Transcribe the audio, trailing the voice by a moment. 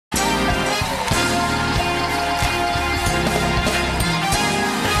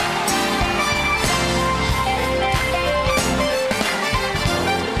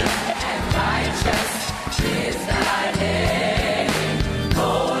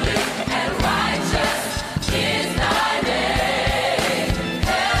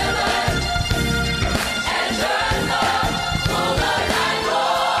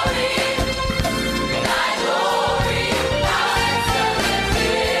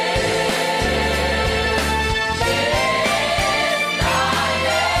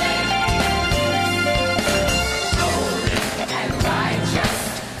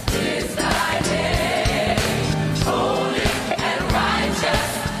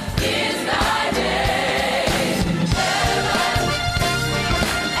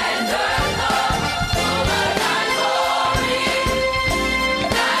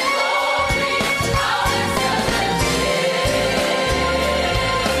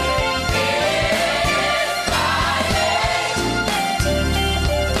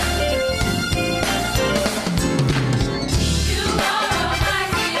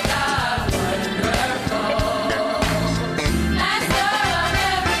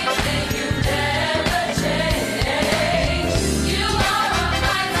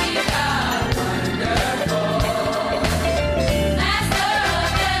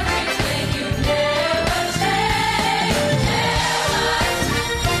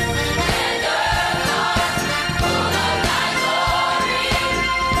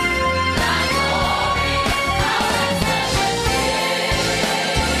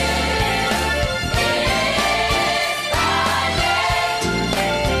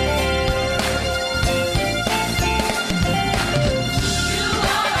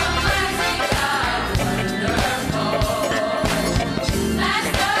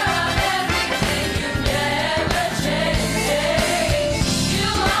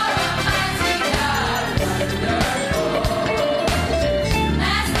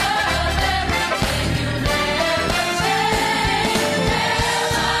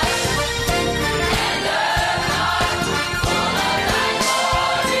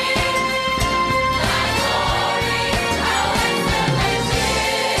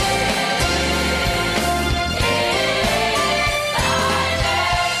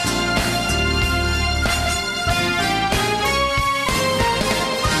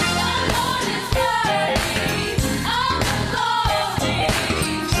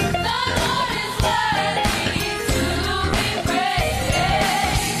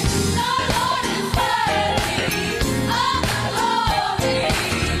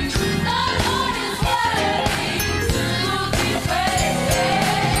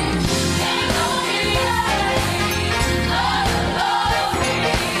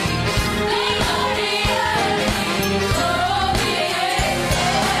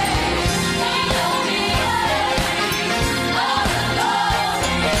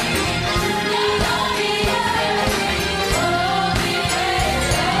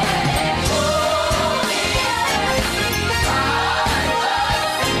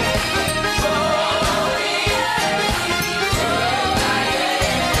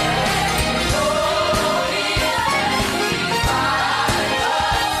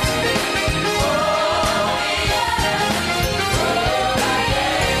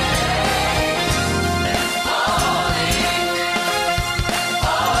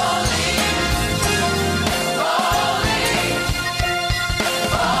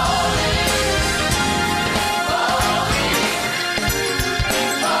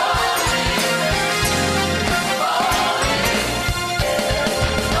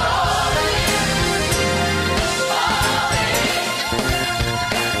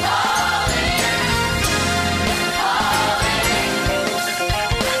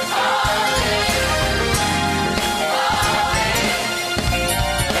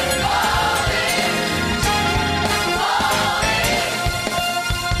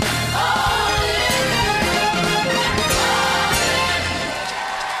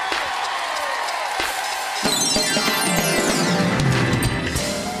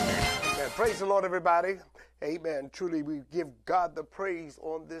Lord, everybody. Amen. Truly, we give God the praise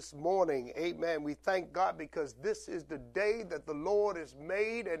on this morning. Amen. We thank God because this is the day that the Lord has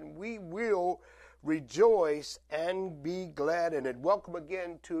made, and we will rejoice and be glad in it. Welcome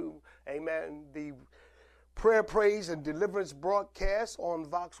again to, amen, the prayer, praise, and deliverance broadcast on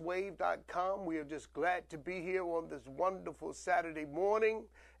voxwave.com. We are just glad to be here on this wonderful Saturday morning.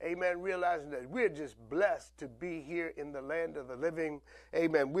 Amen. Realizing that we're just blessed to be here in the land of the living.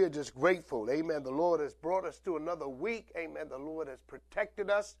 Amen. We're just grateful. Amen. The Lord has brought us to another week. Amen. The Lord has protected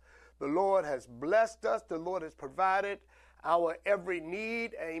us. The Lord has blessed us. The Lord has provided our every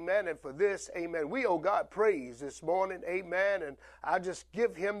need. Amen. And for this, amen, we owe God praise this morning. Amen. And I just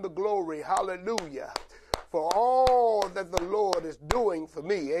give him the glory. Hallelujah. For all that the Lord is doing for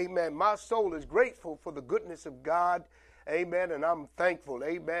me. Amen. My soul is grateful for the goodness of God. Amen. And I'm thankful.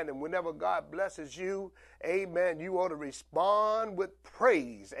 Amen. And whenever God blesses you, amen, you ought to respond with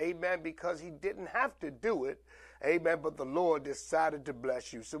praise. Amen. Because he didn't have to do it. Amen. But the Lord decided to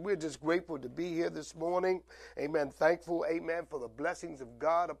bless you. So we're just grateful to be here this morning. Amen. Thankful. Amen. For the blessings of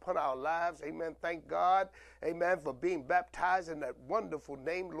God upon our lives. Amen. Thank God. Amen. For being baptized in that wonderful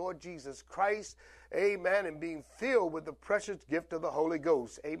name, Lord Jesus Christ. Amen. And being filled with the precious gift of the Holy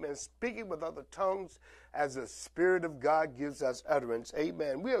Ghost. Amen. Speaking with other tongues as the Spirit of God gives us utterance.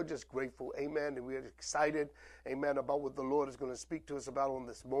 Amen. We are just grateful. Amen. And we are excited. Amen. About what the Lord is going to speak to us about on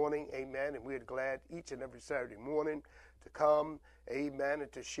this morning. Amen. And we're glad each and every Saturday morning to come. Amen.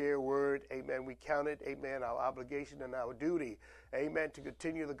 And to share a word. Amen. We count it. Amen. Our obligation and our duty. Amen. To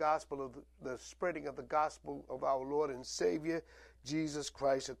continue the gospel of the spreading of the gospel of our Lord and Savior, Jesus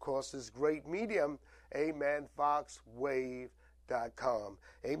Christ, across this great medium. Amen. VoxWave.com.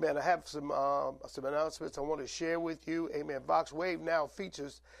 Amen. I have some announcements I want to share with you. Amen. VoxWave now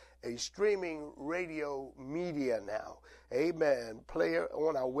features a streaming radio media now. Amen. Player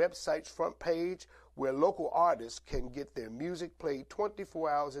on our website's front page where local artists can get their music played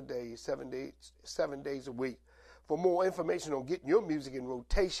 24 hours a day, 7 days a week. For more information on getting your music in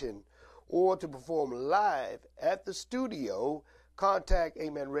rotation or to perform live at the studio, contact,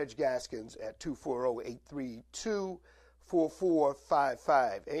 amen, Reg Gaskins at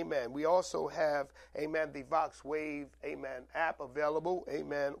 240-832-4455. Amen. We also have, amen, the VoxWave, amen, app available,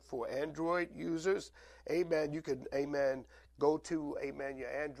 amen, for Android users. Amen. You can, amen, go to, amen, your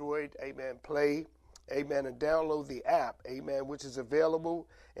Android, amen, Play, amen, and download the app, amen, which is available,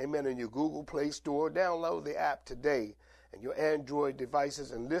 amen, in your Google Play Store. Download the app today and your Android devices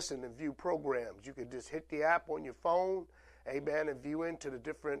and listen and view programs. You can just hit the app on your phone, amen, and view into the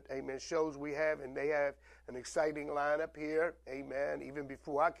different, amen, shows we have, and they have an exciting lineup here, amen. Even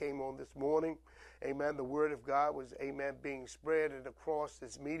before I came on this morning, amen, the word of God was, amen, being spread across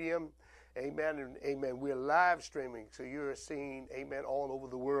this medium, amen, and amen, we're live streaming, so you're seeing, amen, all over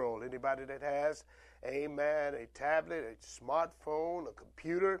the world. Anybody that has, amen, a tablet, a smartphone, a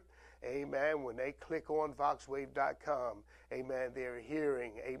computer, amen, when they click on voxwave.com, amen, they're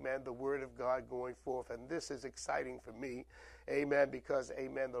hearing, amen, the word of God going forth. And this is exciting for me, amen, because,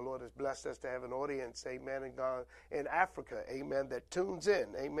 amen, the Lord has blessed us to have an audience, amen, in Africa, amen, that tunes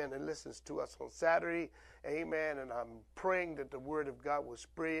in, amen, and listens to us on Saturday, amen, and I'm praying that the word of God will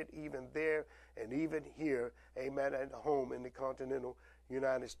spread even there and even here, amen, at home in the continental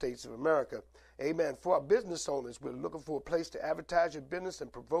United States of America. Amen. For our business owners, we're looking for a place to advertise your business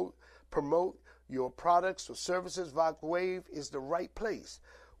and promote your products or services. VoxWave is the right place.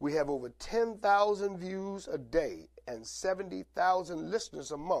 We have over 10,000 views a day and 70,000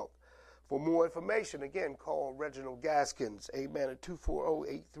 listeners a month. For more information, again, call Reginald Gaskins, amen, at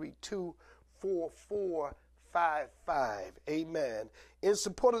 240-832-4455. Amen. In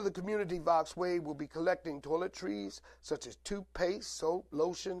support of the community, VoxWave will be collecting toiletries such as toothpaste, soap,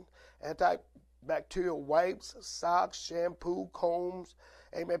 lotion, antibacterial wipes, socks, shampoo, combs.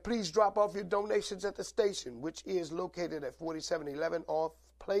 Amen. Please drop off your donations at the station, which is located at 4711 Off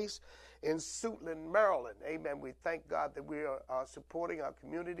Place in Suitland, Maryland. Amen. We thank God that we are supporting our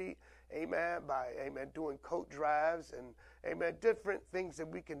community, amen, by, amen, doing coat drives and, amen, different things that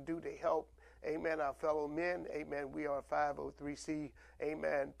we can do to help, amen, our fellow men. Amen. We are a 503c,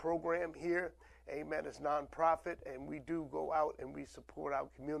 amen, program here. Amen. It's nonprofit, and we do go out and we support our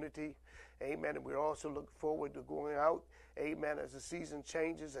community. Amen. And we also look forward to going out, amen, as the season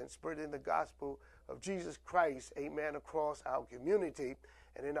changes and spreading the gospel of Jesus Christ, amen, across our community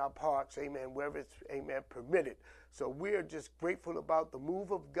and in our parks, amen, wherever it's, amen, permitted. So we're just grateful about the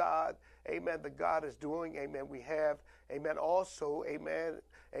move of God, amen, that God is doing. Amen. We have, amen, also, amen,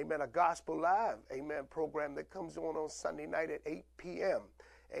 a Gospel Live, amen, program that comes on Sunday night at 8 p.m.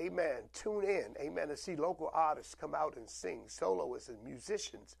 amen, tune in, amen, to see local artists come out and sing, soloists and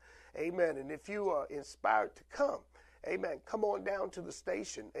musicians, amen. And if you are inspired to come, amen, come on down to the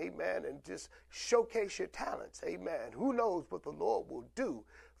station, amen, and just showcase your talents, amen. Who knows what the Lord will do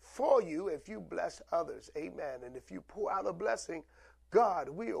for you if you bless others, amen. And if you pour out a blessing, God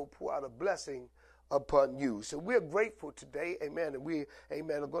will pour out a blessing upon you. So we're grateful today, amen, and we,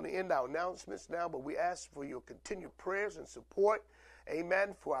 amen, are going to end our announcements now, but we ask for your continued prayers and support,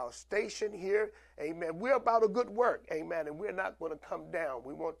 amen, for our station here, amen. We're about a good work, amen, and we're not going to come down.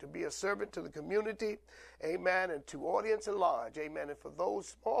 We want to be a servant to the community, amen, and to audience at large, amen, and for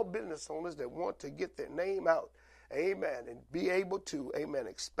those small business owners that want to get their name out, amen, and be able to, amen,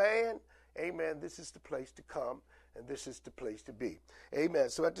 expand, amen, this is the place to come. And this is the place to be. Amen.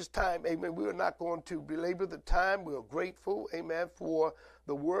 So at this time, amen, we are not going to belabor the time. We are grateful, amen, for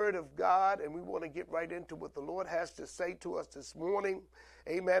the word of God. And we want to get right into what the Lord has to say to us this morning.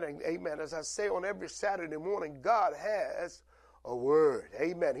 Amen. And amen. As I say on every Saturday morning, God has a word.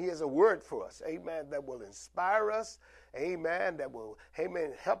 Amen. He has a word for us. Amen. That will inspire us. Amen. That will,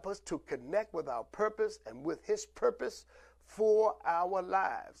 amen, help us to connect with our purpose and with his purpose for our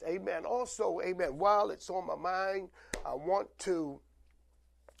lives. Amen. Also, amen, while it's on my mind, I want to,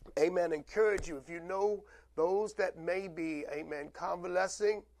 amen, encourage you. If you know those that may be, amen,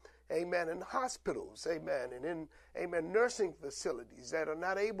 convalescing, amen, in hospitals, amen, and in, amen, nursing facilities that are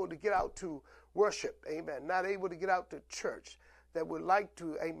not able to get out to worship, amen, not able to get out to church, that would like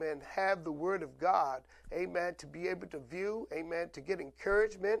to, amen, have the word of God, amen, to be able to view, amen, to get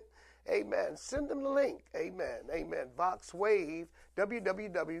encouragement, amen. Send them the link. Amen. Amen. VoxWave,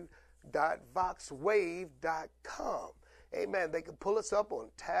 www.voxwave.com. Amen. They can pull us up on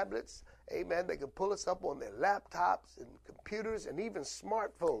tablets. Amen. They can pull us up on their laptops and computers and even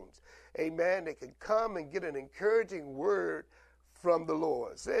smartphones. Amen. They can come and get an encouraging word from the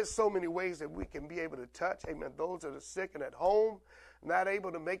Lord. So there's so many ways that we can be able to touch. Amen. Those that are sick and at home, not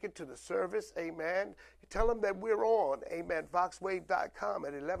able to make it to the service. Amen. You tell them that we're on, amen, voxwave.com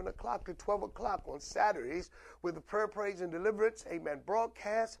at 11 o'clock to 12 o'clock on Saturdays with the prayer, praise, and deliverance, amen,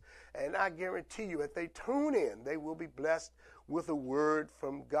 broadcast. And I guarantee you, if they tune in, they will be blessed with a word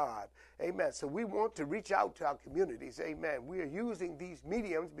from God. Amen. So we want to reach out to our communities. Amen. We are using these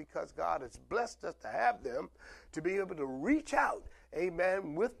mediums because God has blessed us to have them to be able to reach out,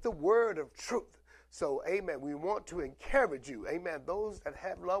 amen, with the word of truth. So, amen, we want to encourage you, amen, those that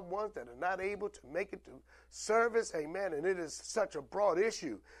have loved ones that are not able to make it to service, amen, and it is such a broad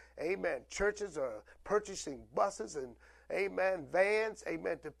issue, amen. Churches are purchasing buses and, amen, vans,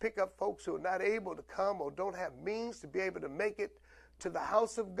 amen, to pick up folks who are not able to come or don't have means to be able to make it to the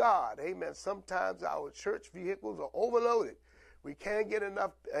house of God, amen. Sometimes our church vehicles are overloaded. We can't get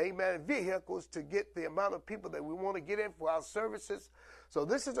enough, amen, vehicles to get the amount of people that we want to get in for our services. So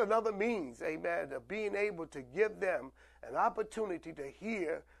this is another means, amen, of being able to give them an opportunity to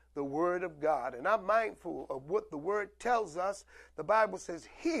hear the word of God. And I'm mindful of what the word tells us. The Bible says,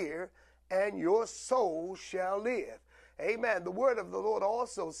 hear and your soul shall live. Amen. The word of the Lord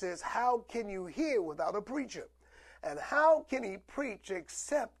also says, how can you hear without a preacher? And how can he preach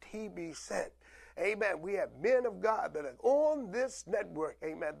except he be sent? Amen. We have men of God that are on this network,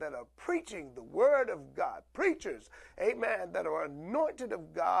 amen, that are preaching the word of God. Preachers, amen, that are anointed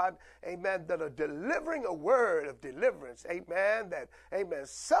of God, amen, that are delivering a word of deliverance, amen, that, amen,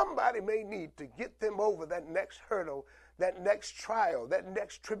 somebody may need to get them over that next hurdle, that next trial, that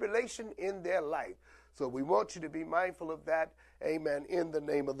next tribulation in their life. So we want you to be mindful of that, amen, in the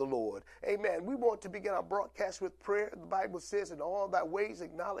name of the Lord. Amen. We want to begin our broadcast with prayer. The Bible says, in all thy ways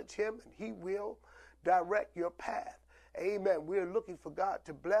acknowledge him, and he will direct your path. Amen. We're looking for God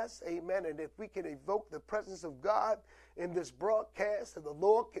to bless, amen, and if we can evoke the presence of God in this broadcast, and the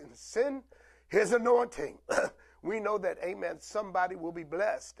Lord can send his anointing, we know that, amen, somebody will be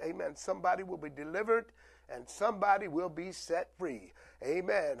blessed, amen, somebody will be delivered, and somebody will be set free.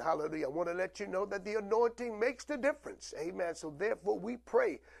 Amen. Hallelujah. I want to let you know that the anointing makes the difference. Amen. So therefore we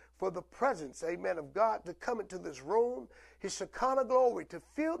pray for the presence, amen, of God to come into this room, his Shekinah glory to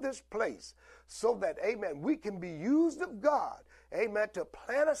fill this place so that, amen, we can be used of God, amen, to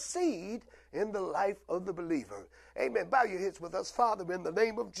plant a seed in the life of the believer. Amen. Bow your heads with us. Father, in the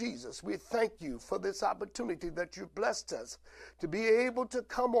name of Jesus, we thank you for this opportunity that you blessed us to be able to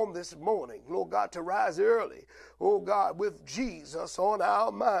come on this morning, Lord God, to rise early, oh God, with Jesus on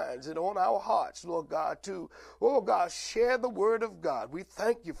our minds and on our hearts, Lord God, to, oh God, share the word of God. We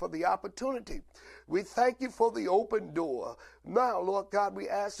thank you for the opportunity. We thank you for the open door. Now, Lord God, we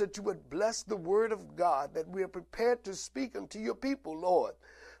ask that you would bless the word of God, that we are prepared to speak unto your people, Lord.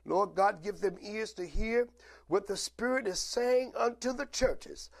 Lord God, give them ears to hear what the Spirit is saying unto the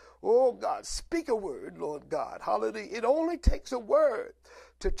churches. Oh God, speak a word, Lord God. Hallelujah. It only takes a word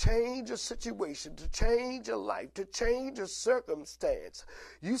to change a situation, to change a life, to change a circumstance.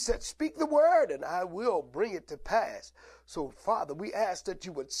 You said, speak the word and I will bring it to pass. So, Father, we ask that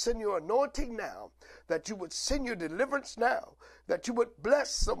you would send your anointing now, that you would send your deliverance now, that you would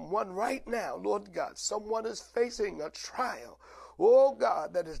bless someone right now, Lord God. Someone is facing a trial, oh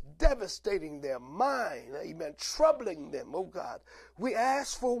God, that is devastating their mind, amen, troubling them, oh God. We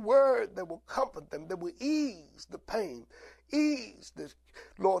ask for a word that will comfort them, that will ease the pain, ease the,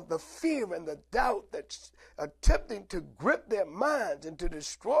 Lord, the fear and the doubt that's attempting to grip their minds and to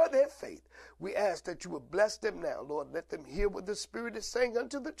destroy their faith. We ask that you would bless them now, Lord. Let them hear what the Spirit is saying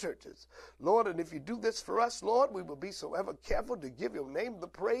unto the churches, Lord. And if you do this for us, Lord, we will be so ever careful to give your name the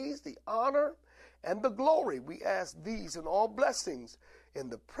praise, the honor, and the glory. We ask these and all blessings in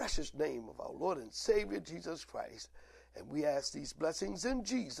the precious name of our Lord and Savior, Jesus Christ. And we ask these blessings in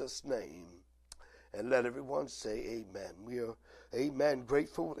Jesus' name. And let everyone say amen. We are, amen,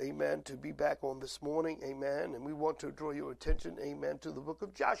 grateful, amen, to be back on this morning, amen. And we want to draw your attention, amen, to the book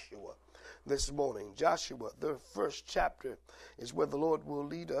of Joshua this morning. Joshua, the first chapter, is where the Lord will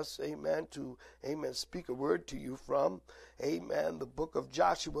lead us, amen, to, amen, speak a word to you from, amen, the book of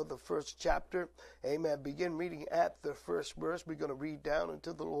Joshua, the first chapter, amen. Begin reading at the first verse. We're going to read down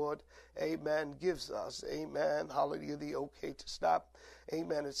until the Lord, amen, gives us, amen, hallelujah, the okay to stop.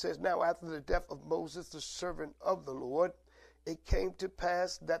 Amen. It says, now after the death of Moses, the servant of the Lord, it came to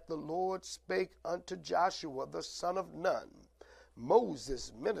pass that the Lord spake unto Joshua, the son of Nun,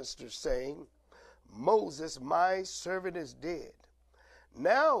 Moses' minister, saying, Moses, my servant, is dead.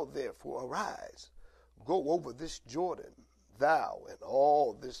 Now, therefore, arise, go over this Jordan, thou and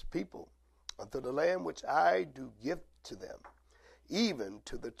all this people, unto the land which I do give to them, even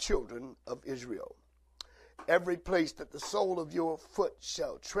to the children of Israel. Every place that the sole of your foot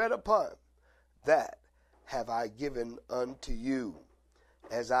shall tread upon, that have I given unto you,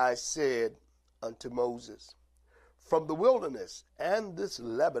 as I said unto Moses. From the wilderness and this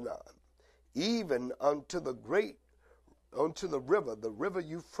Lebanon, even unto the river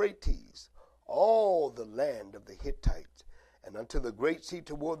Euphrates, all the land of the Hittites, and unto the great sea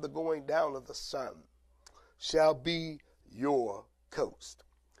toward the going down of the sun, shall be your coast.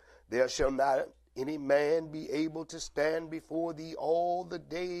 There shall not any man be able to stand before thee all the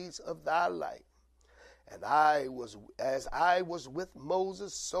days of thy life. And as I was with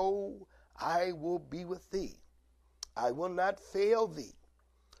Moses, so I will be with thee. I will not fail thee,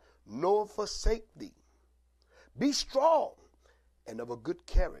 nor forsake thee. Be strong and of a good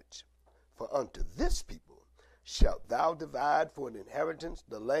courage, for unto this people shalt thou divide for an inheritance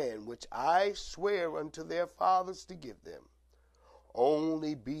the land which I swear unto their fathers to give them.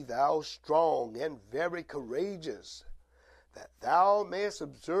 Only be thou strong and very courageous, that thou mayest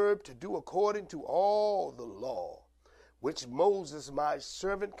observe to do according to all the law which Moses my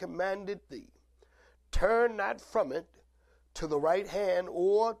servant commanded thee. Turn not from it to the right hand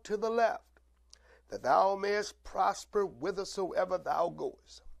or to the left, that thou mayest prosper whithersoever thou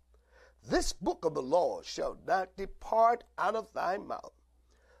goest. This book of the law shall not depart out of thy mouth,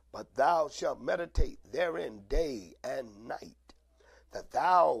 but thou shalt meditate therein day and night, that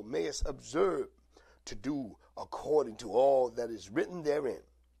thou mayest observe to do according to all that is written therein.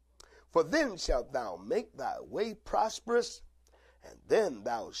 For then shalt thou make thy way prosperous, and then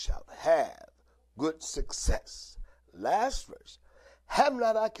thou shalt have good success. Last verse. Have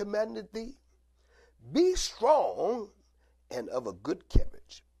not I commanded thee? Be strong and of a good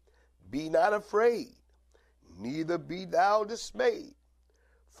courage. Be not afraid, neither be thou dismayed,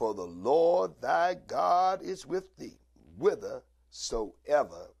 for the Lord thy God is with thee,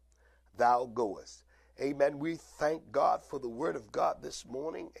 whithersoever thou goest. Amen. We thank God for the word of God this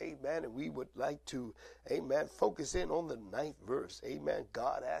morning. Amen. And we would like to, amen, focus in on the 9th verse. Amen.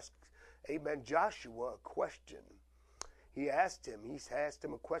 God asked, amen, Joshua a question. He asked him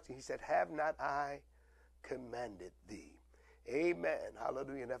a question. He said, have not I commanded thee? Amen.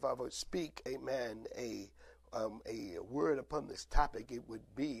 Hallelujah. And if I would speak, amen, a word upon this topic, it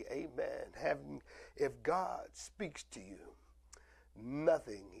would be, amen, if God speaks to you,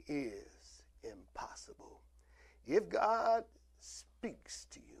 nothing is impossible. If God speaks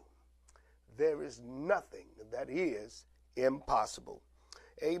to you, there is nothing that is impossible.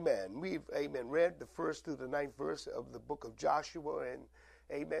 Amen. We've, amen, read the 1st through the 9th verse of the book of Joshua, and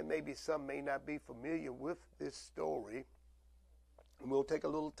amen, maybe some may not be familiar with this story. And we'll take a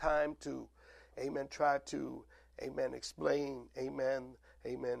little time to, amen, try to, amen, explain, amen,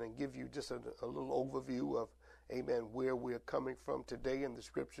 and give you just a little overview of, amen, where we're coming from today in the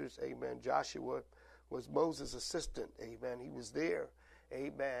scriptures. Amen. Joshua was Moses' assistant. Amen. He was there,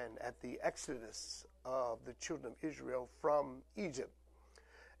 amen, at the exodus of the children of Israel from Egypt.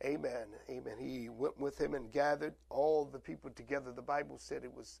 Amen. Amen. He went with him and gathered all the people together. The Bible said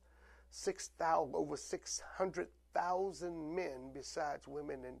it was over 600,000 men besides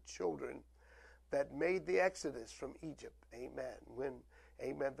women and children that made the exodus from Egypt. Amen. When,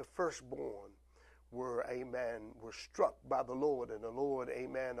 amen, the firstborn were struck by the Lord, and the Lord,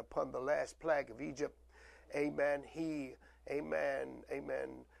 amen, upon the last plague of Egypt, amen, he, amen,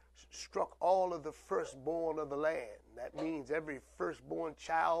 struck all of the firstborn of the land. That means every firstborn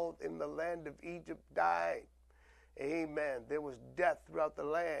child in the land of Egypt died. Amen. There was death throughout the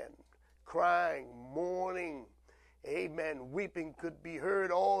land, crying, mourning, amen, weeping could be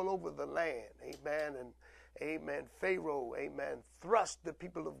heard all over the land. Amen. And amen, Pharaoh, amen, thrust the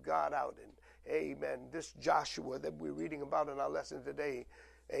people of God out. And amen, this Joshua that we're reading about in our lesson today,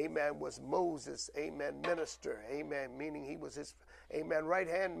 amen, was Moses, amen, minister, amen, meaning he was his, amen,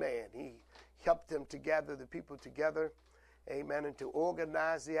 right-hand man. He helped him to gather the people together, amen, and to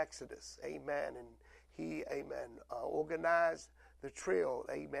organize the exodus, amen, and he, amen, organized the trail,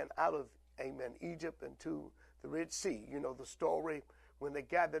 amen, out of, amen, Egypt into the Red Sea. You know the story when they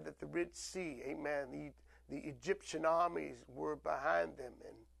gathered at the Red Sea, amen, the Egyptian armies were behind them,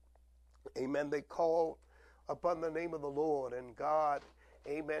 and amen, they called upon the name of the Lord, and God,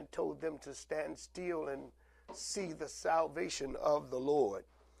 amen, told them to stand still and see the salvation of the Lord.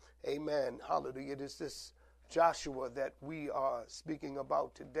 Amen. Hallelujah. It is this Joshua that we are speaking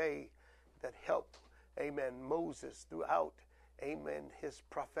about today that helped, amen, Moses throughout, amen, his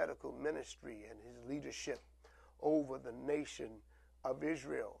prophetical ministry and his leadership over the nation of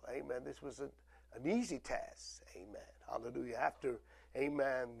Israel. Amen. This was an easy task. Amen. Hallelujah. After,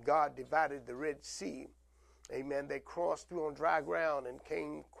 amen, God divided the Red Sea, amen, they crossed through on dry ground and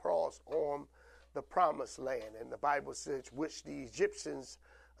came across on the promised land. And the Bible says, which the Egyptians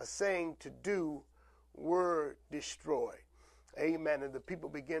are saying to do were destroyed. Amen. And the people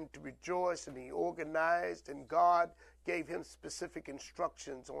began to rejoice, and he organized, and God gave him specific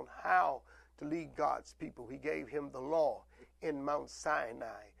instructions on how to lead God's people. He gave him the law in Mount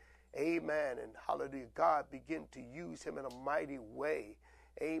Sinai. Amen. And hallelujah, God began to use him in a mighty way.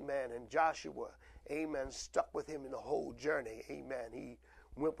 Amen. And Joshua, amen, stuck with him in the whole journey. Amen. He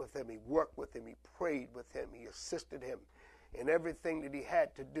went with him. He worked with him. He prayed with him. He assisted him in everything that he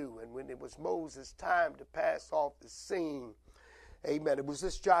had to do. And when it was Moses' time to pass off the scene, amen, it was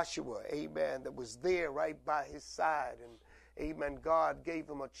this Joshua, amen, that was there right by his side. And amen, God gave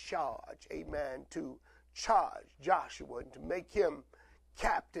him a charge, amen, to charge Joshua and to make him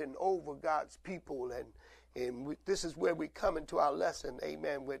captain over God's people. And this is where we come into our lesson,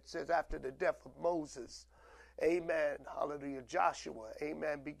 amen, where it says after the death of Moses, amen, hallelujah, Joshua,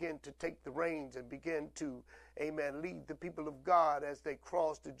 amen, began to take the reins and begin to, amen, lead the people of God as they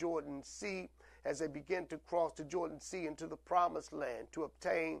crossed the Jordan Sea, as they begin to cross the Jordan Sea into the promised land to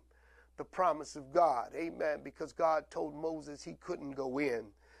obtain the promise of God. Amen. Because God told Moses he couldn't go in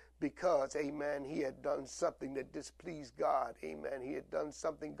because, amen, he had done something that displeased God. Amen. He had done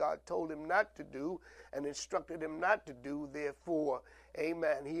something God told him not to do and instructed him not to do. Therefore,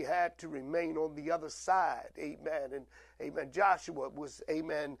 amen, he had to remain on the other side. Amen. And amen, Joshua was,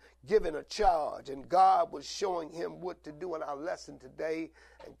 amen, given a charge, and God was showing him what to do in our lesson today.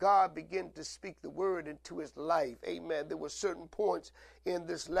 And God began to speak the word into his life. Amen. There were certain points in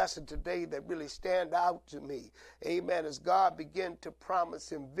this lesson today that really stand out to me. Amen. As God began to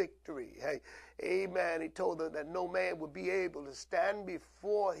promise him victory. Hey, amen. He told him that no man would be able to stand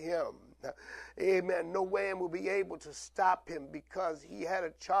before him. Amen. No man will be able to stop him because he had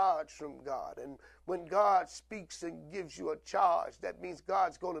a charge from God. And when God speaks and gives you a charge, that means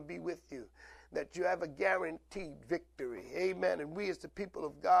God's going to be with you, that you have a guaranteed victory. Amen. And we as the people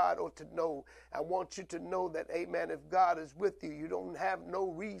of God ought to know, I want you to know that, amen, if God is with you, you don't have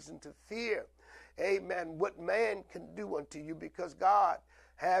no reason to fear, amen, what man can do unto you, because God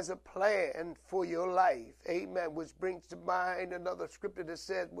has a plan for your life. Amen. Which brings to mind another scripture that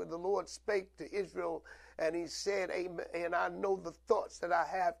said, where the Lord spake to Israel and he said, amen, and I know the thoughts that I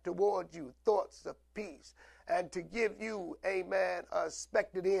have toward you, thoughts of peace, and to give you, amen, a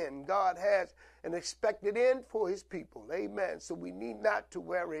expected end. God has an expected end for his people. Amen. So we need not to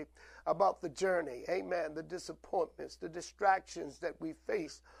worry about the journey. Amen. The disappointments, the distractions that we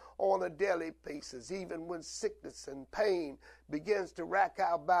face on a daily basis, even when sickness and pain begins to rack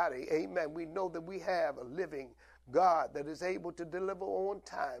our body. Amen. We know that we have a living God that is able to deliver on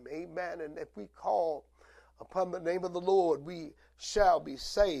time. Amen. And if we call upon the name of the Lord, we shall be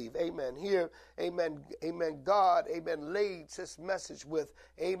saved. Amen. Here, amen, amen, God, amen, laid this message with,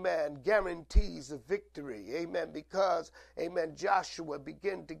 amen, guarantees of victory. Amen. Because, amen, Joshua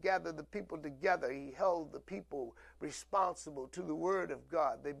began to gather the people together. He held the people responsible to the word of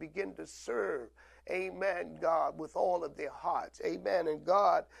God. They began to serve, amen, God, with all of their hearts. Amen. And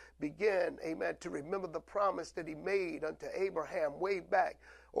God began, amen, to remember the promise that he made unto Abraham way back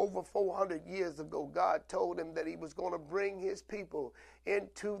over 400 years ago. God told him that he was going to bring his people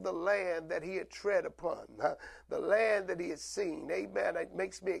into the land that he had tread upon, the land that he had seen. Amen. It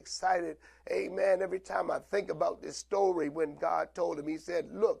makes me excited. Amen. Every time I think about this story, when God told him, he said,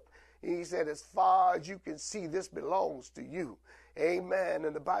 look, he said, as far as you can see, this belongs to you. Amen.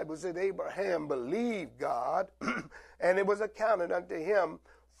 And the Bible said Abraham believed God and it was accounted unto him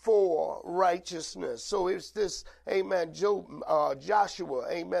for righteousness. So it's this, amen, Joshua,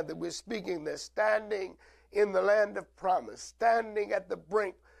 amen, that we're speaking, that's standing in the land of promise, standing at the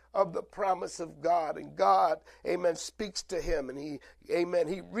brink of the promise of God. And God, amen, speaks to him, and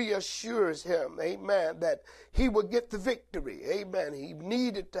he reassures him, amen, that he will get the victory. Amen. He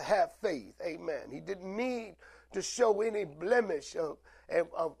needed to have faith. Amen. He didn't need to show any blemish of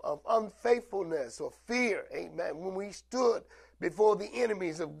unfaithfulness or fear. Amen. When we stood before the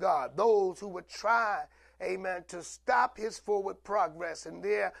enemies of God, those who would try, amen, to stop his forward progress. And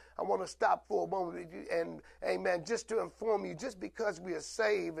there, I want to stop for a moment and, amen, just to inform you, just because we are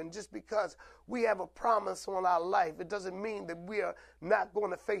saved and just because we have a promise on our life, it doesn't mean that we are not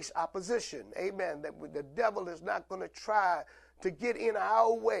going to face opposition. Amen. That the devil is not going to try to get in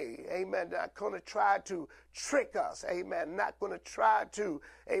our way. Amen. Not going to try to trick us. Amen. Not going to try to,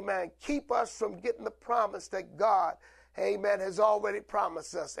 amen, keep us from getting the promise that God, amen, has already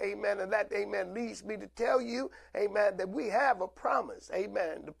promised us. Amen. And that, amen, leads me to tell you, amen, that we have a promise.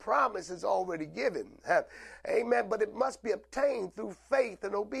 Amen. The promise is already given. Amen. But it must be obtained through faith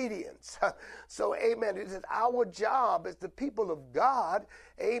and obedience. So, amen, it is our job as the people of God,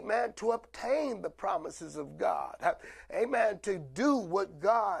 amen, to obtain the promises of God. Amen. To do what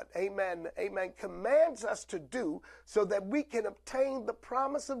God, amen, commands us to do so that we can obtain the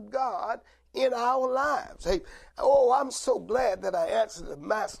promise of God in our lives. Hey, oh, I'm so glad that I answered the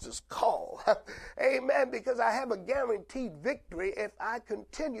master's call. Amen. Because I have a guaranteed victory if I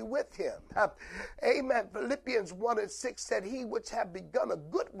continue with him. Amen. Philippians 1:6 said, he which have begun a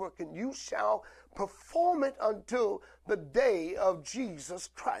good work in you shall perform it until the day of Jesus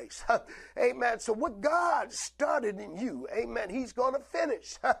Christ. Amen. So what God started in you, amen, he's going to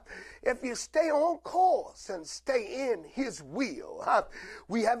finish. If you stay on course and stay in his will,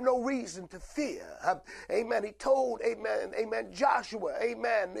 we have no reason to fear. Amen. He told, amen, Joshua,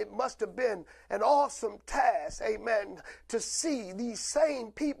 amen, it must have been an awesome task, amen, to see these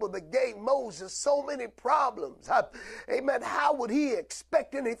same people that gave Moses so many problems. Amen. How would he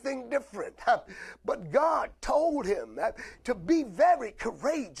expect anything different? But God told him to be very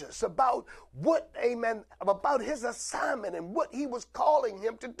courageous about what, amen, about his assignment and what he was calling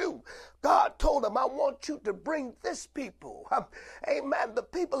him to do. God told him, I want you to bring this people, amen, the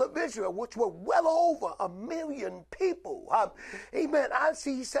people of Israel, which were well over 1 million people. Amen.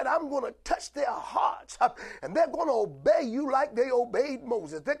 He said, I'm going to touch their hearts, and they're going to obey you like they obeyed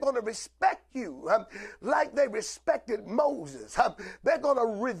Moses. They're going to respect you like they respected Moses. They're going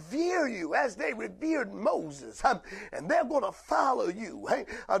to revere you as they revered Moses, and they're going to follow you.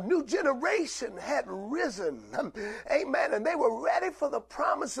 A new generation had risen, amen, and they were ready for the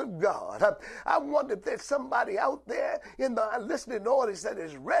promise of God. I wonder if there's somebody out there in the listening audience that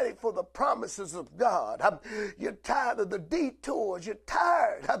is ready for the promises of God. You're tired of the detours. You're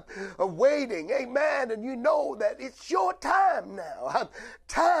tired of waiting, amen, and you know that it's your time now.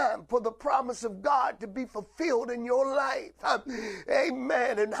 Time for the promise of God to be fulfilled in your life.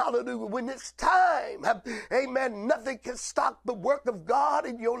 Amen and hallelujah. When it's time, amen, nothing can stop the work of God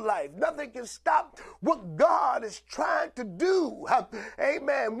in your life. Nothing can stop what God is trying to do.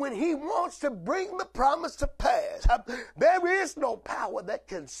 Amen. When he wants to bring the promise to pass, there is no power that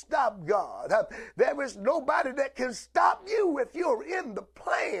can stop God. There is nobody that can stop you if you're in the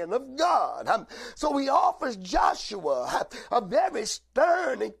plan of God. So he offers Joshua a very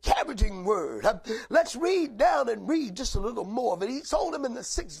stern, encouraging word. Let's read down and read just a little more of it. He told him in the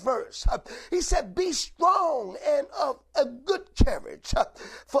 6th verse, he said, be strong and of a good courage,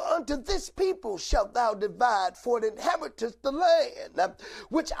 for unto this people shalt thou divide for an inheritance the land,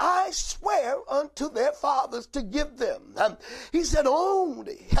 which I swear unto their fathers to give them. He said,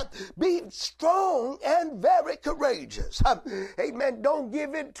 only be strong and very courageous. Amen. Don't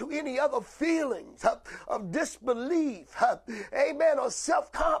give in to any other feelings of disbelief, amen, or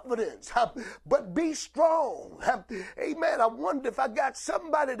self-confidence. confidence, but be strong. Amen. I wonder if I got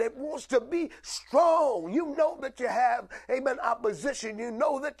somebody that wants to be strong. You know that you have, amen, opposition. You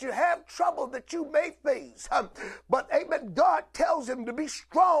know that you have trouble that you may face. But, amen, God tells him to be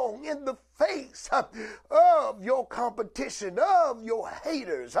strong in the face of your competition, of your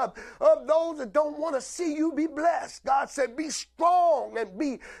haters, of those that don't want to see you be blessed. God said, be strong and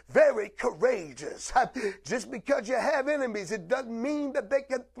be very courageous. Just because you have enemies, it doesn't mean that they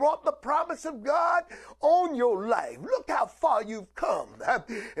can thwart the promise of God on your life. Look how far you've come.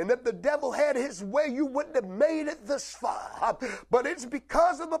 And if the devil had his way, you wouldn't have made it this far. But it's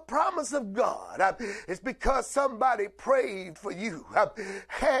because of the promise of God. It's because somebody prayed for you,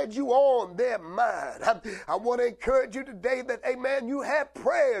 had you on their mind. I want to encourage you today that, amen, you have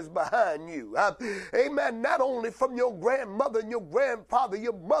prayers behind you. Amen. Not only from your grandmother and your grandfather,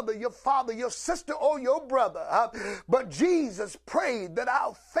 your mother, your father, your sister, or your brother, but Jesus prayed that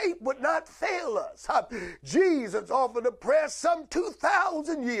our faith would not fail us. Jesus offered a prayer some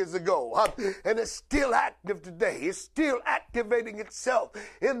 2,000 years ago, and it's still active today. It's still activating itself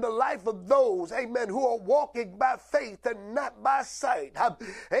in the life of those, amen, who are walking by faith and not by sight.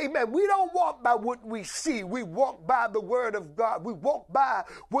 Amen. We don't walk by what we see. We walk by the word of God. We walk by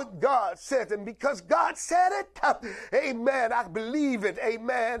what God says. And because God said it, amen, I believe it.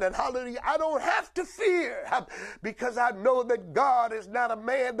 Amen. And hallelujah, I don't have to fear because I know that God is not a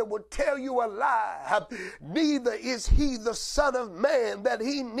man that will tell you a lie. Neither is he the son of man that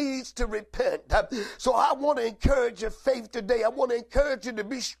he needs to repent. So I want to encourage your faith today. I want to encourage you to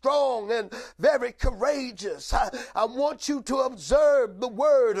be strong and very courageous. I want you to observe the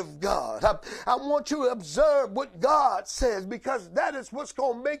word of God. I want you to observe what God says, because that is what's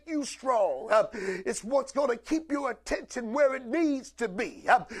going to make you strong. It's what's going to keep your attention where it needs to be.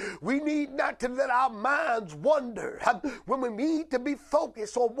 We need not to let our minds wander when we need to be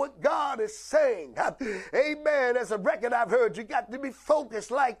focused on what God is saying. Amen. As a record I've heard, you got to be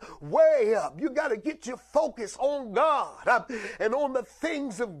focused like way up. You got to get your focus on God and on the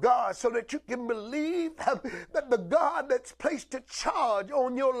things of God so that you can believe that the God that's placed a charge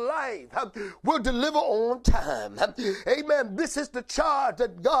on your life will deliver on time. Amen. This is the charge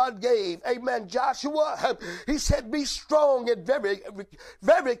that God gave. Amen. Joshua, he said, be strong and very,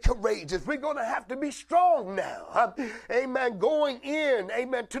 very courageous. We're going to have to be strong now. Amen. Going in,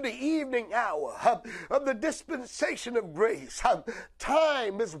 amen, to the evening hour of the dispensation of grace.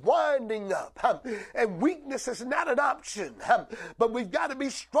 Time is winding up, and weakness is not an option, but we've got to be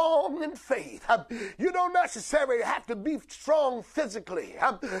strong in faith. You don't necessarily have to be strong physically,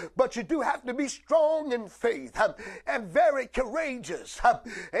 but you do have to be strong in faith and very courageous.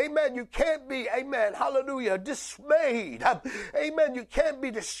 Amen. You can't be, amen, hallelujah, dismayed. Amen. You can't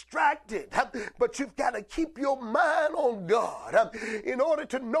be distracted, but you've got to keep your mind on God in order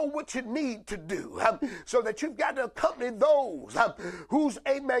to know what you need to do, so that you've got to accompany those whose,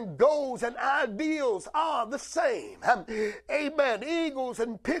 amen, goals and ideals are the same. Amen. Eagles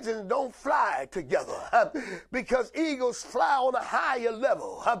and pigeons don't fly together because eagles fly on a higher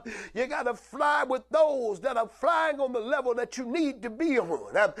level. You got to fly with those that are flying on the level that you need to be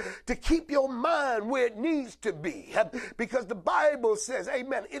on to keep your mind where it needs to be, because the Bible says,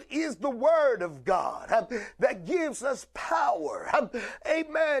 amen, it is the word of God that gives us power,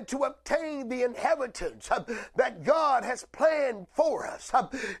 amen, to obtain the inheritance that God has planned for us.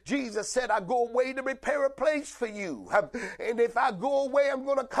 Jesus said, I go away to prepare a place for you, and if I go away, I'm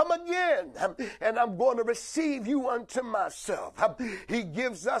going to come again, and I'm going to receive you unto myself. He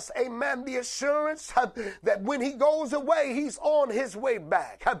gives us, amen, the assurance that when he goes away, he's on his way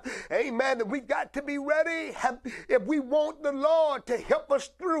back. Amen. We've got to be ready if we want the Lord to help us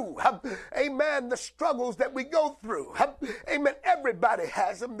through, amen, the struggles that we go through. Amen. Everybody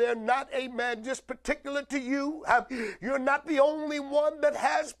has them. They're not, amen, just particular to you. You're not the only one that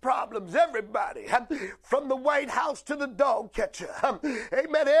has problems. Everybody, from the White House to the dog catcher,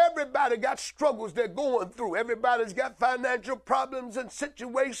 amen, everybody got struggles they're going through. Everybody's got financial problems and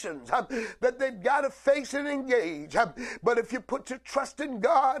situations that they've got to face and engage. But if you put your trust in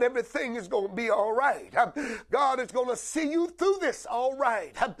God, everything is going to be all right. God is going to see you through this all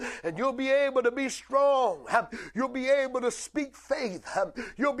right. And you'll be able to be strong. You'll be able to speak faith.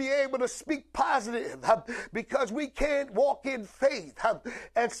 You'll be able to speak positive, because we can't walk in faith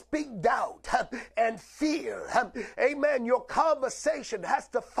and speak doubt and fear. Amen. Your conversation has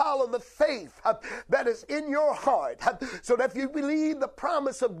to follow the faith that is in your heart. So that if you believe the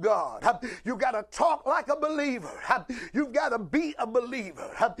promise of God, you got to talk like a believer. You've got to be a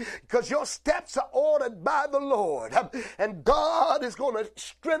believer, because your steps are ordered by the Lord, and God is going to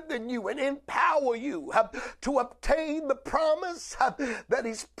strengthen you and empower you to obtain the promise promise that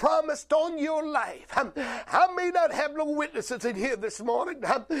he's promised on your life. I may not have no witnesses in here this morning,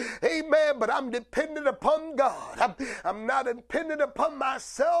 amen, but I'm dependent upon God. I'm not dependent upon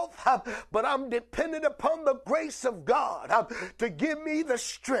myself, but I'm dependent upon the grace of God to give me the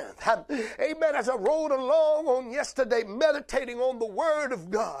strength. Amen. As I rode along on yesterday, meditating on the word of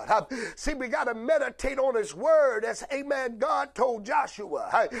God. See, we got to meditate on his word, as, amen, God told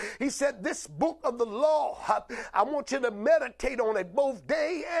Joshua. He said, this book of the law, I want you to meditate on it both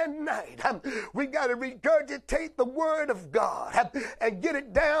day and night. We got to regurgitate the word of God and get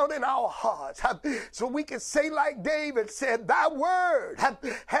it down in our hearts so we can say like David said, thy word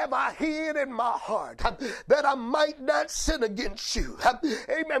have I hid in my heart that I might not sin against you.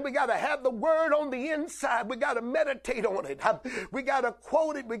 Amen. We got to have the word on the inside. We got to meditate on it. We got to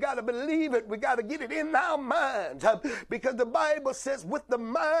quote it. We got to believe it. We got to get it in our minds because the Bible says, with the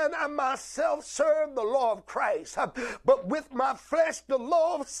mind I myself serve the law of Christ, but with my flesh the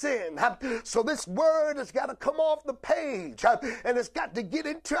law of sin. So this word has got to come off the page and it's got to get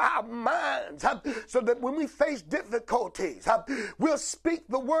into our minds so that when we face difficulties, we'll speak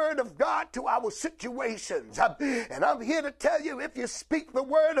the word of God to our situations. And I'm here to tell you, if you speak the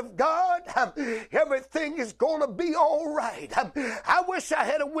word of God, everything is going to be all right. I wish I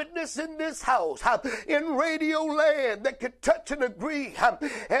had a witness in this house, in radio land, that could touch and agree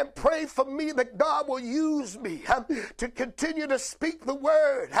and pray for me that God will use me to continue to speak the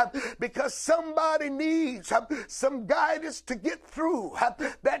word, because somebody needs some guidance to get through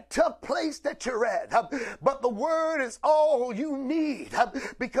that tough place that you're at. But the word is all you need,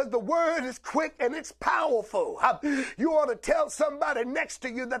 because the word is quick and it's powerful. You ought to tell somebody next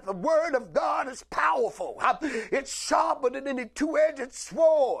to you that the word of God is powerful. It's sharper than any two-edged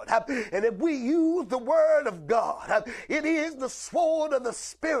sword. And if we use the word of God, it is the sword of the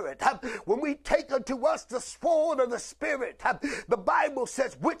Spirit. When we take unto us the sword of the Spirit, the Bible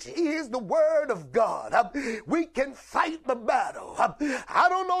says, which is the word of God, we can fight the battle. I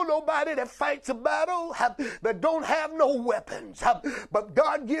don't know nobody that fights a battle that don't have no weapons. But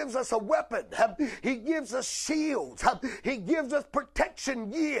God gives us a weapon. He gives us shields. He gives us protection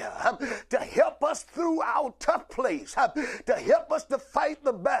gear to help us through our tough place, to help us to fight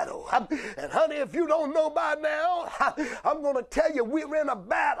the battle. And honey, if you don't know by now, I'm going to tell you, we're in a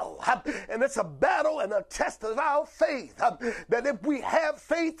battle, and it's a battle and a test of our faith, that if we have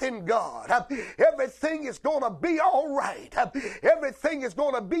faith in God, everything is going to be all right. Everything is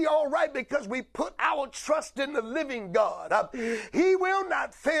going to be all right because we put our trust in the living God. He will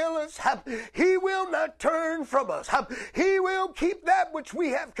not fail us. He will not turn from us. He will keep that which we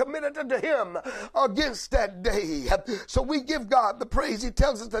have committed unto him against that day. So we give God the praise. He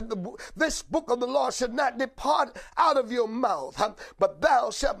tells us that this book of the law should not depart out of your mouth, but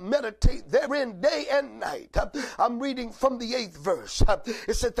thou shalt meditate therein day and night. I'm reading from the 8th verse.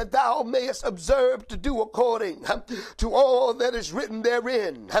 It says that thou mayest observe to do according to all that is written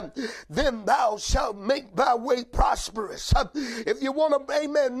therein. Then thou shalt make thy way prosperous. If you want to,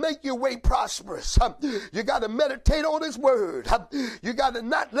 amen, make your way prosperous, you got to meditate on his word. You got to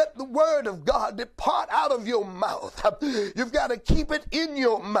not let the word of God depart out of your mouth. You've got to keep it in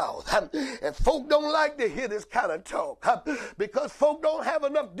your mouth. And folk don't like to hear this kind of talk because folk don't have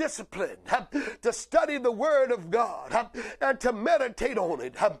enough discipline to study the word of God and to meditate on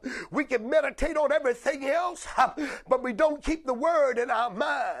it. We can meditate on everything else, but we don't keep the word in our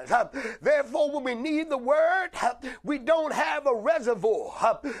minds. Therefore, when we need the word, we don't have a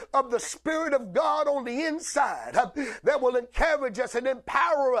reservoir of the Spirit of God on the inside that will encourage us and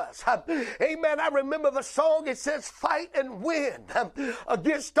empower us. Amen. I remember the song. It says, fight and win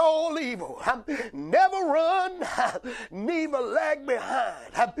against all evil. Never run, neither lag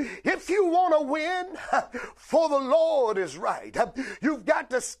behind. If you want to win, for the Lord is right. You've got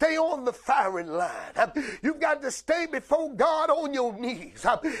to stay on the firing line. You've got to stay before God on your knees.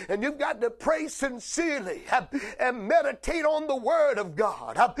 And you've got to pray sincerely and meditate on the word of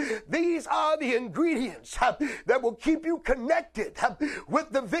God. These are the ingredients that will keep you connected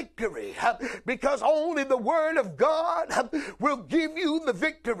with the victory, because only the word of God will give you the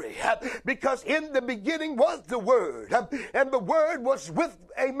victory, because in the beginning was the word, and the word was with,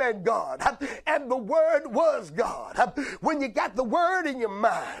 amen, God, and the word was God. When you got the word in your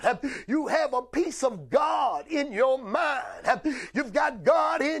mind, you have a piece of God in your mind. You've got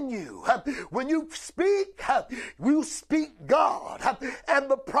God in you. When you speak, you speak God and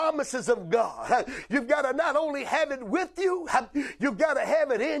the promises of God. You've got to not only have it with you, you've got to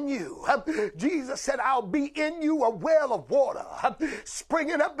have it in you. Jesus said, I'll be in you a well of water,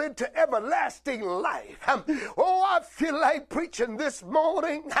 springing up into everlasting life. Oh, I feel like preaching this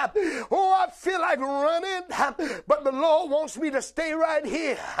morning. Oh, I feel like running, but the Lord wants me to stay right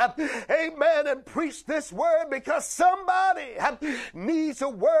here, amen, and preach this word because somebody needs a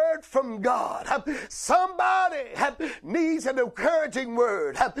word from God. Somebody needs an encouraging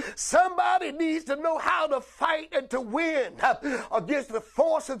word. Somebody needs to know how to fight and to win against the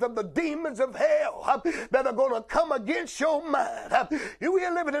forces of the demons of hell that are going to come against your mind. We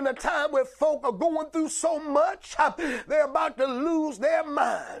are living in a time where folk are going through so much, they're about to lose their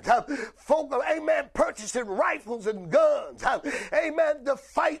minds. Folk are, amen, purchasing rifles and guns, amen, to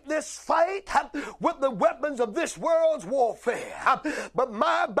fight this fight with the weapons of this world's warfare. But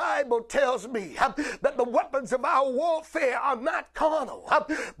my Bible tells me that the weapons of our warfare are not carnal,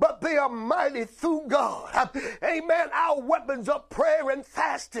 but they are mighty through God. Amen. Our weapons are prayer and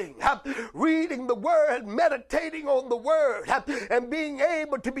fasting, reading the word, meditating on the word, and being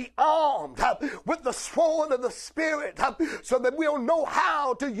able to be armed with the sword of the Spirit so that we'll know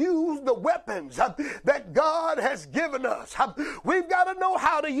how to use the weapons that God has given us. We've got to know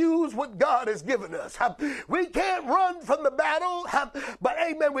how to use what God has given us. We can't run from the battle, but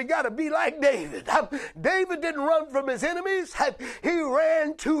amen, we got to be like David. David didn't run from his enemies. He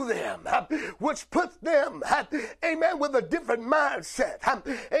ran to them, which puts them, amen, with a different mindset.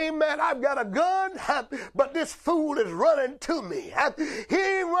 Amen, I've got a gun, but this fool is running to me. He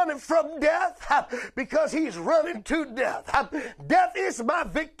ain't running from death because he's running to death. Death is my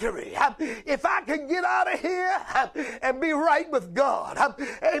victory. If I can get out of here and be right with God,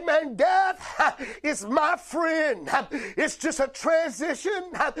 amen, death is my friend. It's just a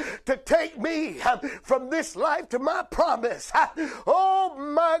transition to take me from this life to my promise. Oh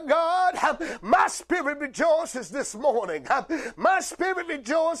my God, my spirit rejoices this morning. My spirit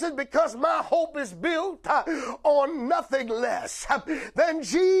rejoices because my hope is built on nothing less than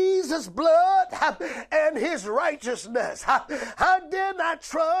Jesus' blood and his righteousness. I dare not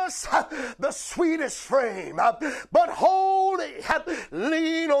trust the sweetest frame, but wholly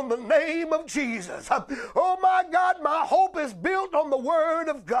lean on the name of Jesus. Oh my God, my hope is built on the word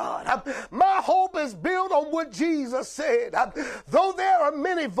of God. My hope is built on what Jesus said. Though there are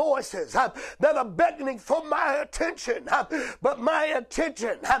many voices that are beckoning for my attention, but my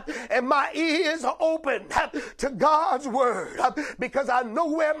attention and my ears are open to God's word because I know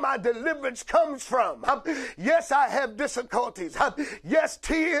where my deliverance comes from. Yes, I have difficulties. Yes,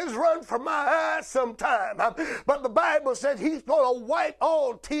 tears run from my eyes sometimes, but the Bible said he's going to wipe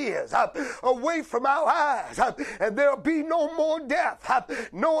all tears away from our eyes, and there'll be no more death,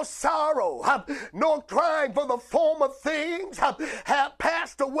 no sorrow, no crying, for the former things have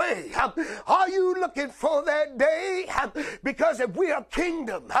passed away. Are you looking for that day? Because if we are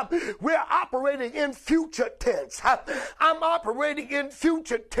kingdom, we're operating in future tense. I'm operating in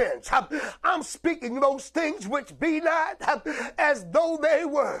future tense. I'm speaking those things which be not as though they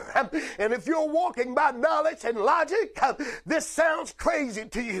were. And if you're walking by knowledge and logic, this sounds crazy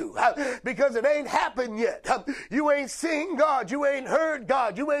to you because it ain't happened yet. You ain't seen God. You ain't heard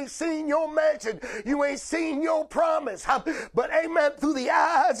God. You ain't seen your mansion. You ain't seen your promise. But amen, through the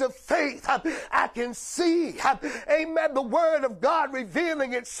eyes of faith, I can see, amen, the word of God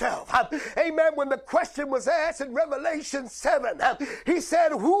revealing itself. Amen. When the question was asked in Revelation 7, he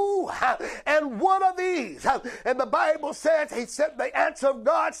said, who and what are these? And the Bible says, he said, the answer of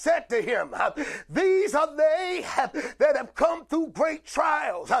God said to him, these are they that have come through great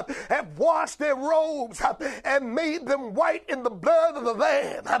trials, have washed their robes and made them white in the blood of the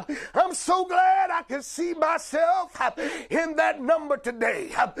Lamb. I'm so glad I can see myself in that number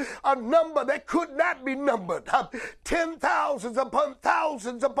today, a number that could not be numbered. 10,000s upon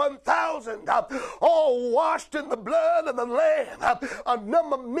thousands upon thousands, all washed in the blood of the Lamb. A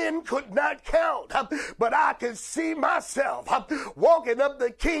number men could not count, but I can see myself walking up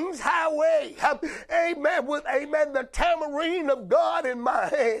the King's Highway, amen, with, amen, the tambourine of God in my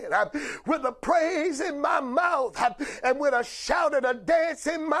hand, with a praise in my mouth, and with a shout and a dance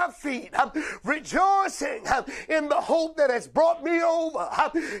in my feet, rejoicing in the hope that has brought me over.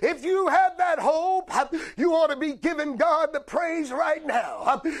 If you have that hope, you ought to be giving God the praise right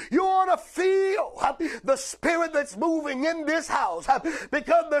now. You ought to feel the spirit that's moving in this house,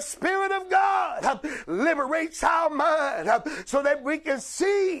 because the Spirit of God liberates our mind so that we can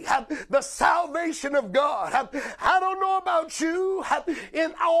see the salvation of God. I don't know about you,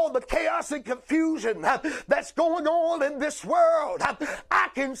 in all the chaos and confusion that's going on in this world, I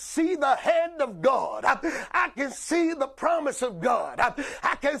can see the hand of God. I can see the promise of God.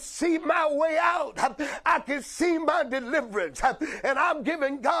 I can see my way out. I can see my deliverance. And I'm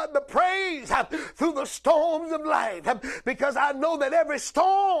giving God the praise through the storms of life, because I know that every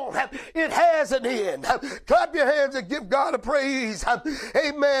storm, it has an end. Clap your hands and give God a praise.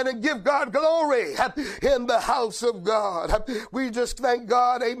 Amen. And give God glory. in the house of God. We just thank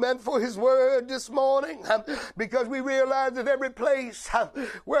God, amen, for his word this morning, because we realize that every place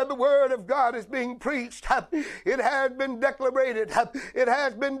where the word of God is being preached, it has been declarated, it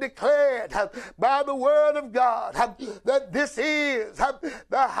has been declared by the word of God that this is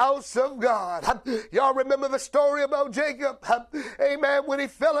the house of God. Y'all remember the story about Jacob, amen, when he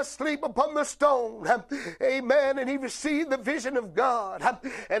fell asleep upon the stone, amen, and he received the vision of God,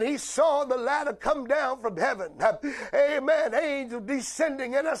 and he saw the ladder come down from heaven, amen, angels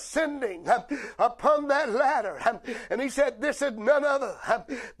descending and ascending upon that ladder, and he said, this is none other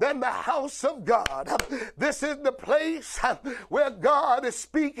than the house of God. This is the place where God is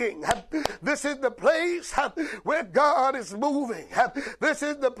speaking. This is the place where God is moving. This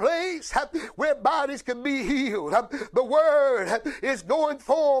is the place where bodies can be healed. The word is going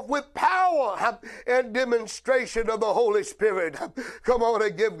forth with power and demonstration of the Holy Spirit. Come on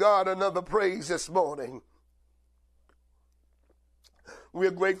and give God another praise this morning.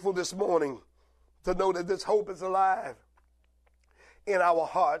 We're grateful this morning to know that this hope is alive in our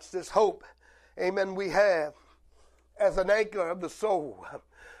hearts. This hope, amen, we have as an anchor of the soul,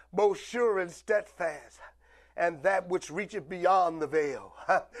 both sure and steadfast, and that which reacheth beyond the veil.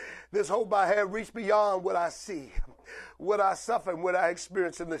 This hope I have reached beyond what I see, what I suffer, and what I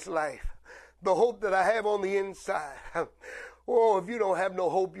experience in this life. The hope that I have on the inside. Oh, if you don't have no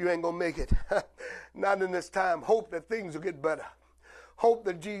hope, you ain't going to make it. Not in this time. Hope that things will get better. Hope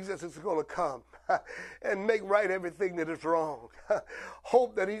that Jesus is going to come and make right everything that is wrong.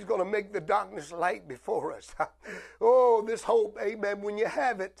 Hope that he's going to make the darkness light before us. Oh, this hope, amen, when you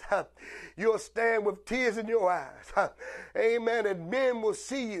have it, you'll stand with tears in your eyes. Amen, and men will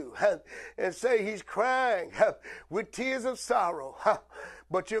see you and say he's crying with tears of sorrow.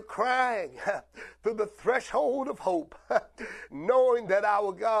 But you're crying through the threshold of hope, knowing that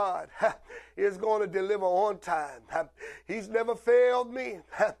our God is going to deliver on time. He's never failed me,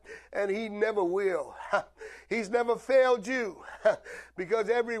 and he never will. He's never failed you, because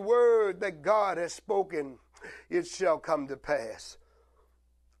every word that God has spoken, it shall come to pass.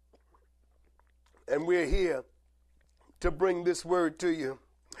 And we're here to bring this word to you.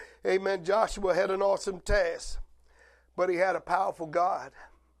 Amen. Joshua had an awesome task, but he had a powerful God.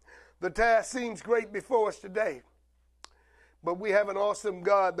 The task seems great before us today, but we have an awesome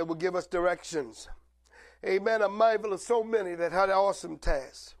God that will give us directions. Amen. I'm mindful of so many that had awesome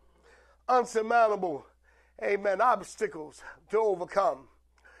tasks, unsurmountable, amen, obstacles to overcome.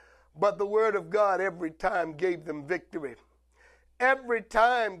 But the word of God every time gave them victory. Every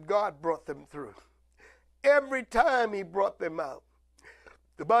time God brought them through. Every time he brought them out.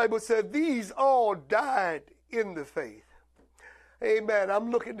 The Bible said these all died in the faith. Amen.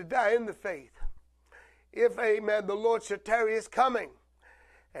 I'm looking to die in the faith. If, amen, the Lord shall tarry is coming.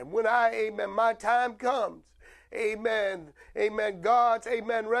 And when my time comes, amen, God's,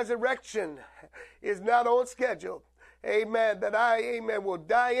 resurrection is not on schedule. Amen, that I, will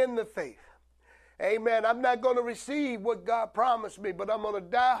die in the faith. Amen. I'm not going to receive what God promised me, but I'm going to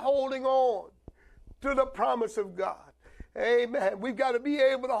die holding on to the promise of God. Amen. We've got to be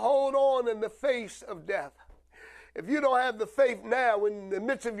able to hold on in the face of death. If you don't have the faith now in the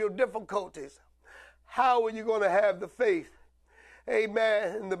midst of your difficulties, how are you going to have the faith,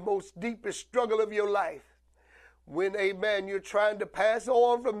 amen, in the most deepest struggle of your life when, amen, you're trying to pass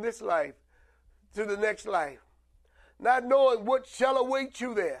on from this life to the next life, not knowing what shall await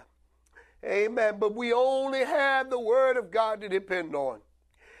you there. Amen. But we only have the word of God to depend on.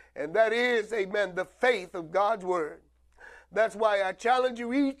 And that is, amen, the faith of God's word. That's why I challenge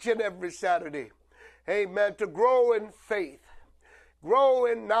you each and every Saturday, amen, to grow in faith, grow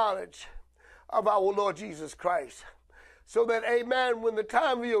in knowledge of our Lord Jesus Christ, so that, amen, when the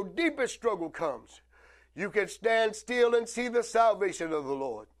time of your deepest struggle comes, you can stand still and see the salvation of the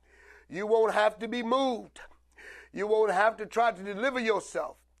Lord. You won't have to be moved. You won't have to try to deliver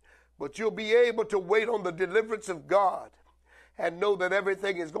yourself, but you'll be able to wait on the deliverance of God and know that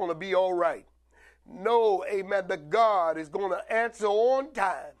everything is going to be all right. Know, amen, that God is going to answer on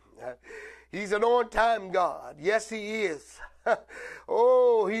time. He's an on-time God. Yes, he is.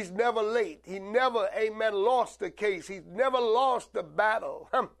 Oh, he's never late. He never, amen, lost a case. He's never lost a battle.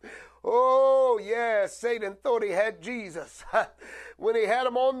 Oh, yeah, Satan thought he had Jesus when he had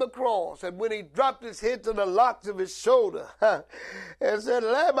him on the cross and when he dropped his head to the locks of his shoulder and said,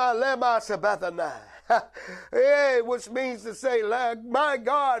 Lama, Lama, Sabachthani. Hey, which means to say, my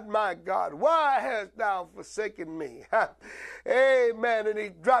God, why hast thou forsaken me? Amen. And he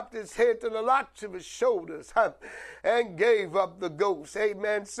dropped his head to the locks of his shoulders and gave up the ghost.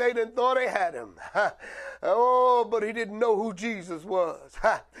 Amen. Satan thought he had him. Oh, but he didn't know who Jesus was.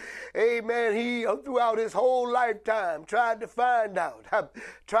 Amen. He, throughout his whole lifetime, tried to find out,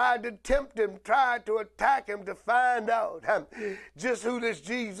 tried to tempt him, tried to attack him to find out just who this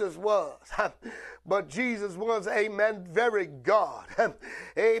Jesus was. But Jesus was, amen, very God.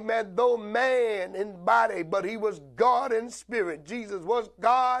 Amen. Though man in body, but he was God in spirit. Jesus was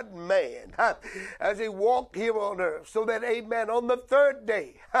God, man, as he walked here on earth. So that, amen, on the third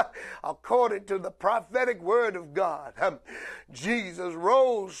day, according to the prophetic word of God, Jesus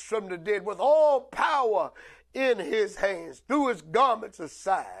rose from the dead with all power in his hands, threw his garments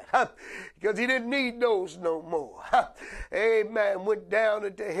aside, because he didn't need those no more. Amen. Went down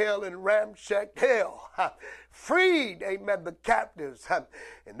into hell and ramshacked hell. Freed, amen, the captives.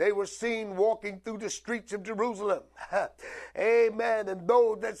 And they were seen walking through the streets of Jerusalem. Amen. And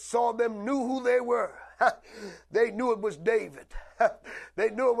those that saw them knew who they were. They knew it was David.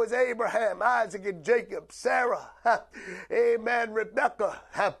 They knew it was Abraham, Isaac, and Jacob, Sarah, amen, Rebecca,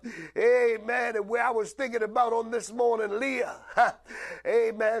 amen. And where I was thinking about on this morning, Leah,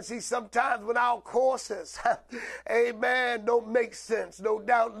 amen. See, sometimes when our courses, amen, don't make sense, no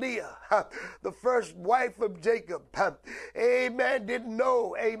doubt Leah, the first wife of Jacob, amen, didn't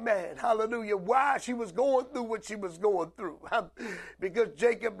know, amen, hallelujah, why she was going through what she was going through, because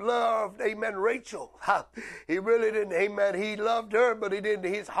Jacob loved, amen, Rachel. He really didn't, amen, he loved her, but he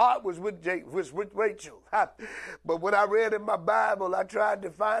didn't. His heart was with Rachel. But when I read in my Bible, I tried to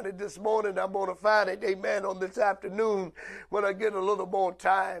find it this morning. I'm going to find it, amen, on this afternoon when I get a little more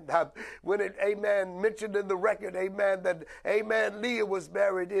time. When it, amen, mentioned in the record, amen, that, amen, Leah was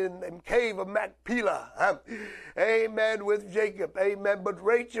buried in the cave of Machpelah, amen, with Jacob, amen. But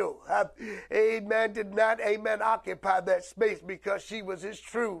Rachel, amen, did not, amen, occupy that space because she was his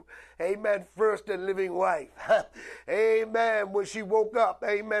true, amen, first and living wife. Amen. When she woke up,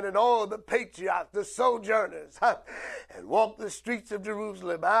 amen, and all the patriarchs, the sojourners, and walked the streets of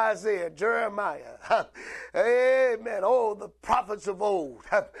Jerusalem, Isaiah, Jeremiah, amen, all the prophets of old,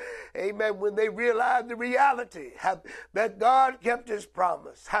 amen, when they realized the reality that God kept his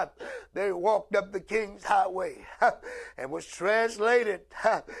promise, they walked up the King's highway and was translated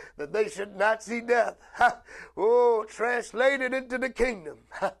that they should not see death. Oh, translated into the kingdom.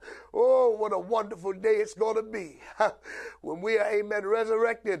 Oh, what a wonderful day it's going to be when we are, amen,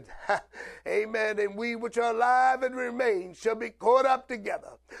 resurrected, amen, and we which are alive and remain shall be caught up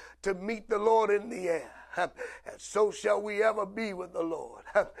together to meet the Lord in the air. And so shall we ever be with the Lord.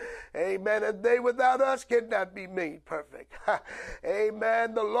 Amen. And they without us cannot be made perfect.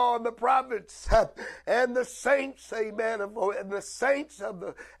 Amen. The law and the prophets and the saints, amen, and the saints of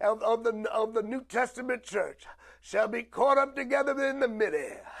the New Testament church shall be caught up together in the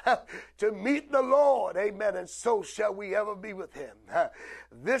midair to meet the Lord. Amen. And so shall we ever be with him.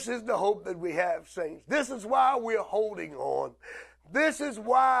 This is the hope that we have, saints. This is why we're holding on. This is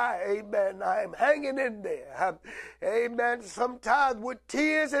why, amen, I am hanging in there. Amen. Sometimes with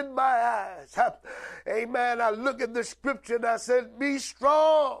tears in my eyes. Amen. I look at the scripture and I said, be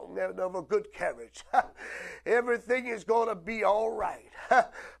strong and of a good courage. Everything is going to be all right.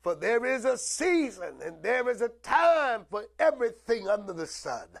 For there is a season and there is a time for everything under the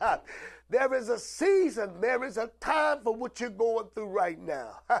sun. There is a season, there is a time for what you're going through right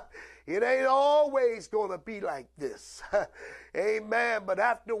now. It ain't always going to be like this. Amen. But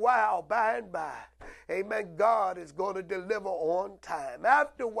after a while, by and by, amen, God is going to deliver on time.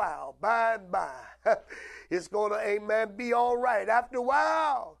 After a while, by and by, it's going to, amen, be all right. After a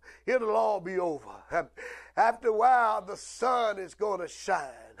while, it'll all be over. After a while, the sun is going to shine.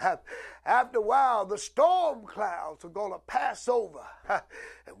 After a while, the storm clouds are going to pass over.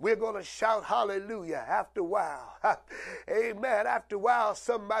 And we're going to shout hallelujah after a while. Amen. After a while,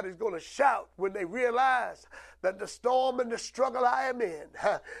 somebody's going to shout when they realize that the storm and the struggle I am in,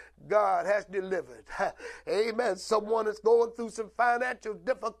 God has delivered. Amen. Someone is going through some financial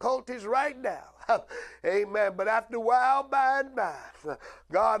difficulties right now. Amen. But after a while, by and by,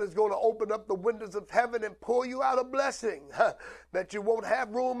 God is going to open up the windows of heaven and pour you out a blessing that you won't have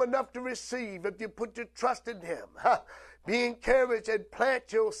room enough to receive if you put your trust in him. Be encouraged and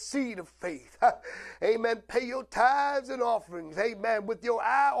plant your seed of faith. Amen. Pay your tithes and offerings. Amen. With your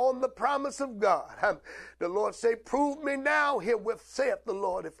eye on the promise of God. The Lord say, prove me now herewith, saith the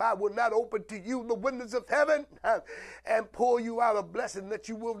Lord, if I will not open to you the windows of heaven and pour you out a blessing that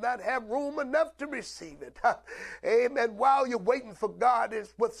you will not have room enough to receive it. Amen. While you're waiting for God,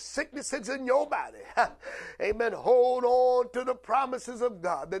 is with sicknesses in your body. Amen. Hold on to the promises of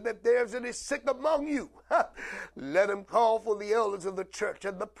God, that if there's any sick among you, let him call for the elders of the church,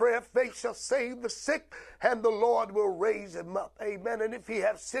 and the prayer of faith shall save the sick, and the Lord will raise him up. Amen. And if he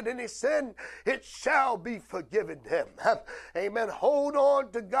have sinned any sin, it shall be forgiven him. Amen. Hold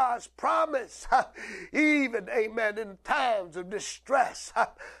on to God's promise, even, amen, in times of distress,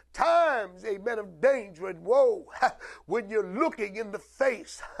 times, amen, of danger and woe, when you're looking in the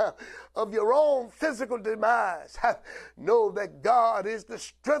face of your own physical demise, know that God is the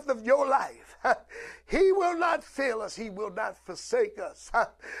strength of your life. He will not fail us. He will not forsake us.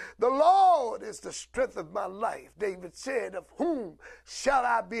 The Lord is the strength of my life. David said, of whom shall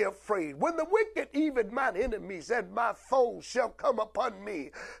I be afraid? When the wicked, even mine enemies and my foes, shall come upon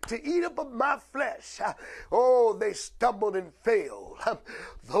me to eat up of my flesh, oh, they stumbled and failed.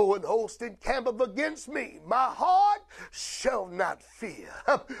 Though an host encampeth against me, my heart shall not fear.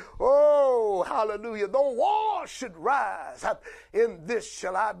 Oh, hallelujah. Though war should rise, in this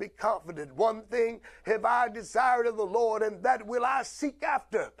shall I be confident. One thing have I desired of the Lord, and that will I seek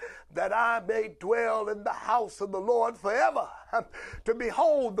after, that I may dwell in the house of the Lord forever, to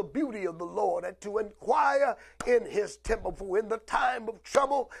behold the beauty of the Lord, and to inquire in his temple. For in the time of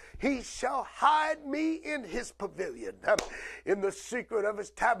trouble he shall hide me in his pavilion. In the secret of his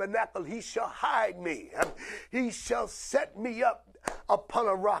tabernacle he shall hide me. He shall set me up upon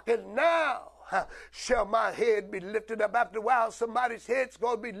a rock. And now shall my head be lifted up. After a while, somebody's head's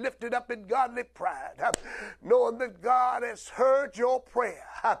going to be lifted up in godly pride, knowing that God has heard your prayer.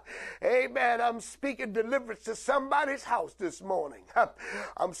 Amen. I'm speaking deliverance to somebody's house this morning.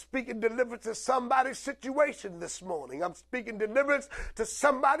 I'm speaking deliverance to somebody's situation this morning. I'm speaking deliverance to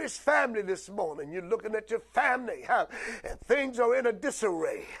somebody's family this morning. You're looking at your family, and things are in a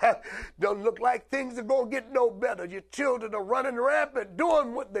disarray. Don't look like things are going to get no better. Your children are running rampant,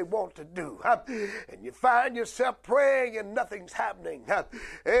 doing what they want to do. And you find yourself praying and nothing's happening.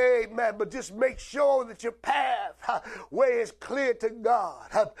 Amen. But just make sure that your pathway is clear to God.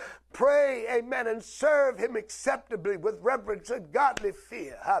 Pray, amen, and serve him acceptably with reverence and godly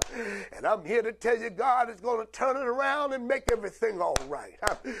fear. And I'm here to tell you, God is going to turn it around and make everything all right.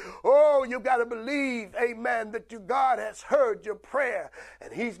 Oh, you got to believe, amen, that God has heard your prayer,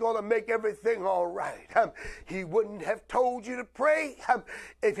 and he's going to make everything all right. He wouldn't have told you to pray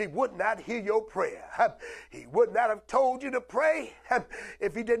if he would not hear your prayer. He would not have told you to pray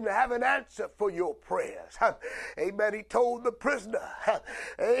if he didn't have an answer for your prayers. Amen. He told the prisoner,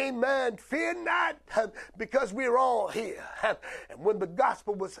 amen, fear not, because we're all here. And when the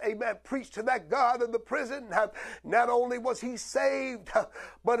gospel was, amen, preached to that guard in the prison, not only was he saved,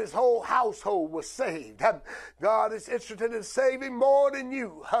 but his whole household was saved. God is interested in saving more than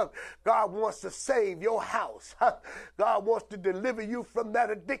you. God wants to save your house. God wants to deliver you from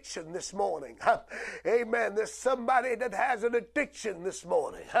that addiction this morning. Amen. There's somebody that has an addiction this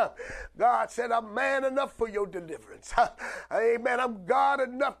morning. God said, I'm man enough for your deliverance. Amen. I'm God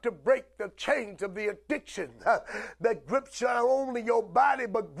enough to break the chains of the addiction that grips not only your body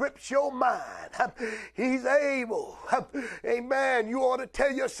but grips your mind. He's able. Amen. You ought to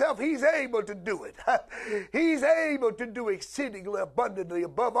tell yourself he's able to do it. He's able to do exceedingly abundantly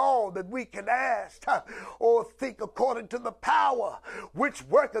above all that we can ask or think, according to the power which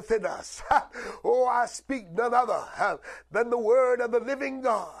worketh in us. Oh, I speak none other than the word of the living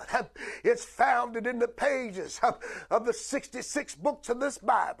God. It's founded in the pages of the 66 books of this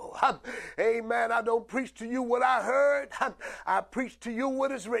Bible. Amen. I don't preach to you what I heard. I preach to you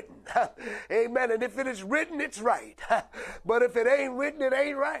what is written. Amen. And if it is written, it's right. But if it ain't written, it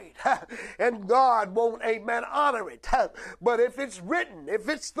ain't right. And God won't, amen, honor it. But if it's written, if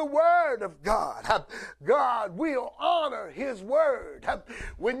it's the word of God, God will honor his word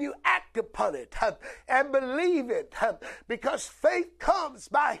when you act upon it and believe it, because faith comes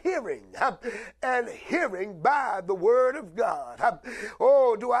by hearing, and hearing by the word of God.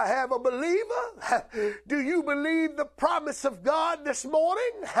 Oh, do I have a believer? Do you believe the promise of God this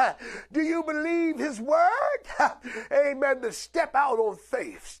morning? Do you believe his word? Amen. To step out on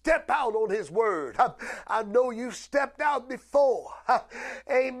faith, step out on his word. I know you stepped out before.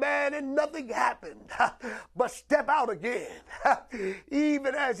 Amen. And nothing happened. But step out again.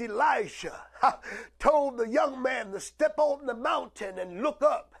 Even as Elisha told the young man to step on the mountain and look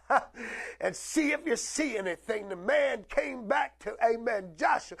up and see if you see anything. The man came back to, amen,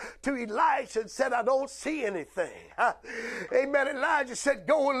 Joshua, to Elijah and said, I don't see anything. Amen. Elijah said,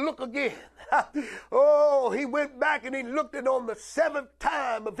 go and look again. Oh, he went back and he looked at on the seventh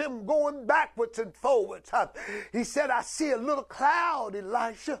time of him going backwards and forwards. He said, I see a little cloud,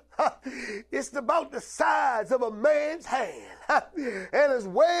 Elisha. It's about the size of a man's hand. And it's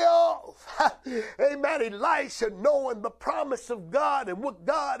way off. Amen. Elisha, knowing the promise of God and what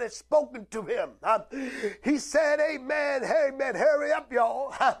God has spoken to him, he said, amen, amen, hurry up,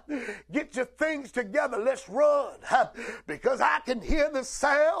 y'all. Get your things together. Let's run. Because I can hear the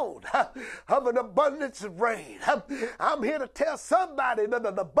sound of an abundance of rain. I'm here to tell somebody that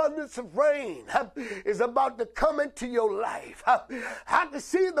an abundance of rain is about to come into your life. I can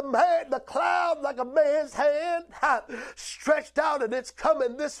see the cloud like a man's hand stretched out, and it's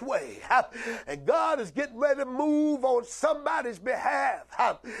coming this way. And God is getting ready to move on somebody's behalf.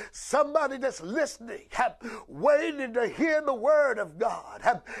 Somebody that's listening, waiting to hear the word of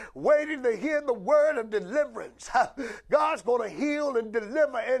God, waiting to hear the word of deliverance. God's going to heal and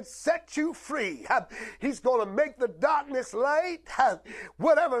deliver and set you free. He's going to make the darkness light.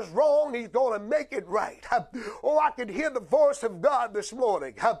 Whatever's wrong, he's going to make it right. Oh, I can hear the voice of God this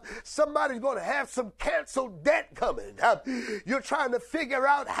morning. Somebody's going to have some canceled debt coming. You're trying to figure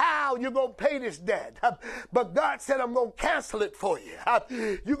out how you're going to pay this debt. But God said, I'm going to cancel it for you.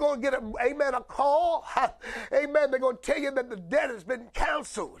 You're going to get, a call. Amen. They're going to tell you that the debt has been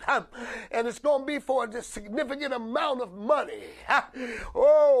canceled. And it's going to be for a significant amount of money.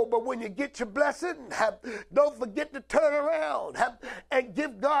 Oh, but when you get your blessing, don't forget to turn around and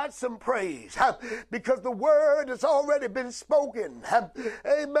give God some praise. Because the word has already been spoken.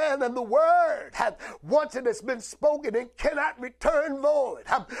 Amen. And the word, once it has been spoken, it cannot return void.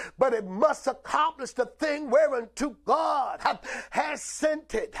 But it must accomplish the thing whereunto God has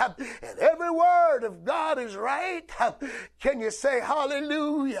sent it. And every word of God is right. Can you say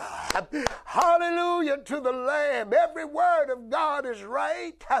hallelujah? Hallelujah to the Lamb. Every word of God is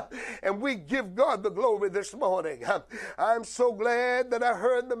right. And we give God the glory this morning. I'm so glad that I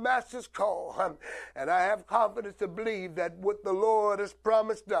heard the Master's call. And I have confidence to believe that what the Lord has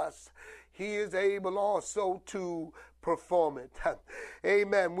promised us, he is able also to perform it.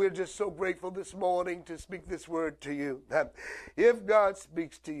 Amen. We're just so grateful this morning to speak this word to you. If God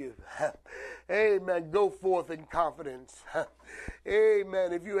speaks to you, amen, go forth in confidence.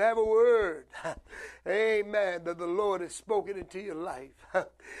 Amen. If you have a word, amen, that the Lord has spoken into your life,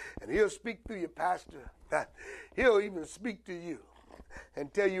 and he'll speak through your pastor, he'll even speak to you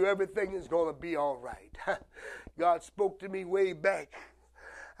and tell you everything is going to be all right. God spoke to me way back.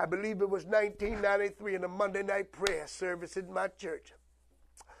 I believe it was 1993 in a Monday night prayer service in my church.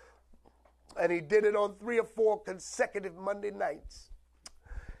 And he did it on 3 or 4 consecutive Monday nights.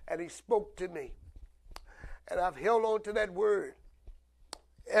 And he spoke to me. And I've held on to that word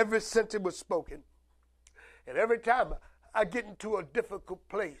ever since it was spoken. And every time I get into a difficult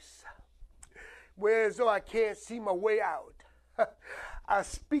place, where as though I can't see my way out, I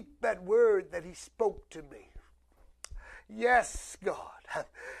speak that word that he spoke to me. Yes, God.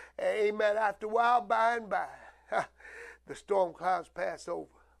 Amen. After a while, by and by, the storm clouds pass over.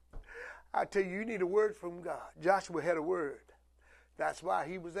 I tell you, you need a word from God. Joshua had a word. That's why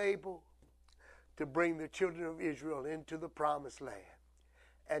he was able to bring the children of Israel into the promised land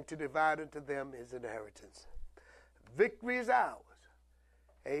and to divide unto them his inheritance. Victory is ours.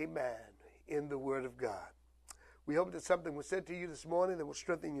 Amen. In the word of God. We hope that something was said to you this morning that will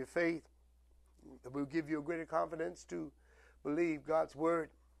strengthen your faith, that will give you a greater confidence to believe God's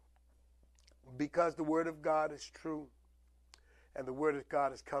word, because the word of God is true and the word of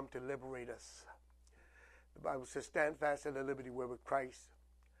God has come to liberate us. The Bible says, stand fast in the liberty wherewith Christ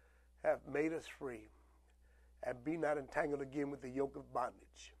hath made us free, and be not entangled again with the yoke of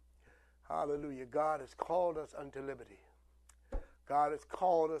bondage. Hallelujah. God has called us unto liberty. God has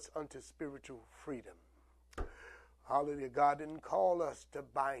called us unto spiritual freedom. Hallelujah. God didn't call us to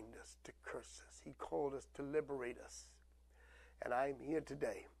bind us, to curse us. He called us to liberate us. And I'm here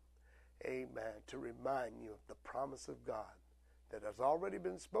today, amen, to remind you of the promise of God that has already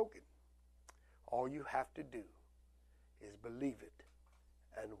been spoken. All you have to do is believe it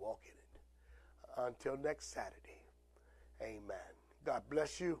and walk in it. Until next Saturday, amen. God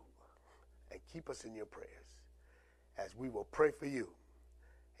bless you and keep us in your prayers as we will pray for you.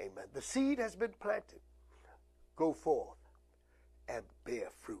 Amen. The seed has been planted. Go forth and bear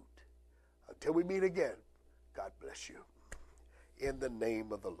fruit. Until we meet again, God bless you. In the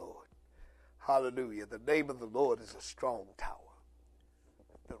name of the Lord. Hallelujah. The name of the Lord is a strong tower.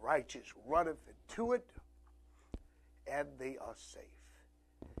 The righteous runneth into it, and they are safe.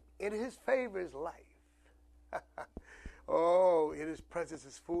 In his favor is life. Oh, in his presence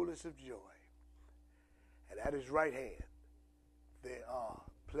is fullness of joy. And at his right hand, there are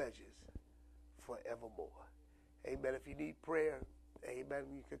pleasures forevermore. Amen. If you need prayer, amen,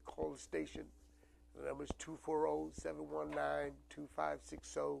 you can call the station. The number is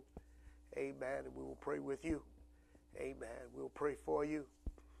 240-719-2560. Amen. And we will pray with you. Amen. We'll pray for you.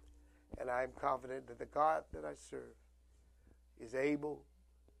 And I am confident that the God that I serve is able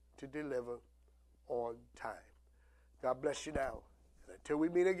to deliver on time. God bless you now. And until we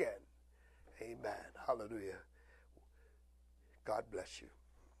meet again, amen. Hallelujah. God bless you.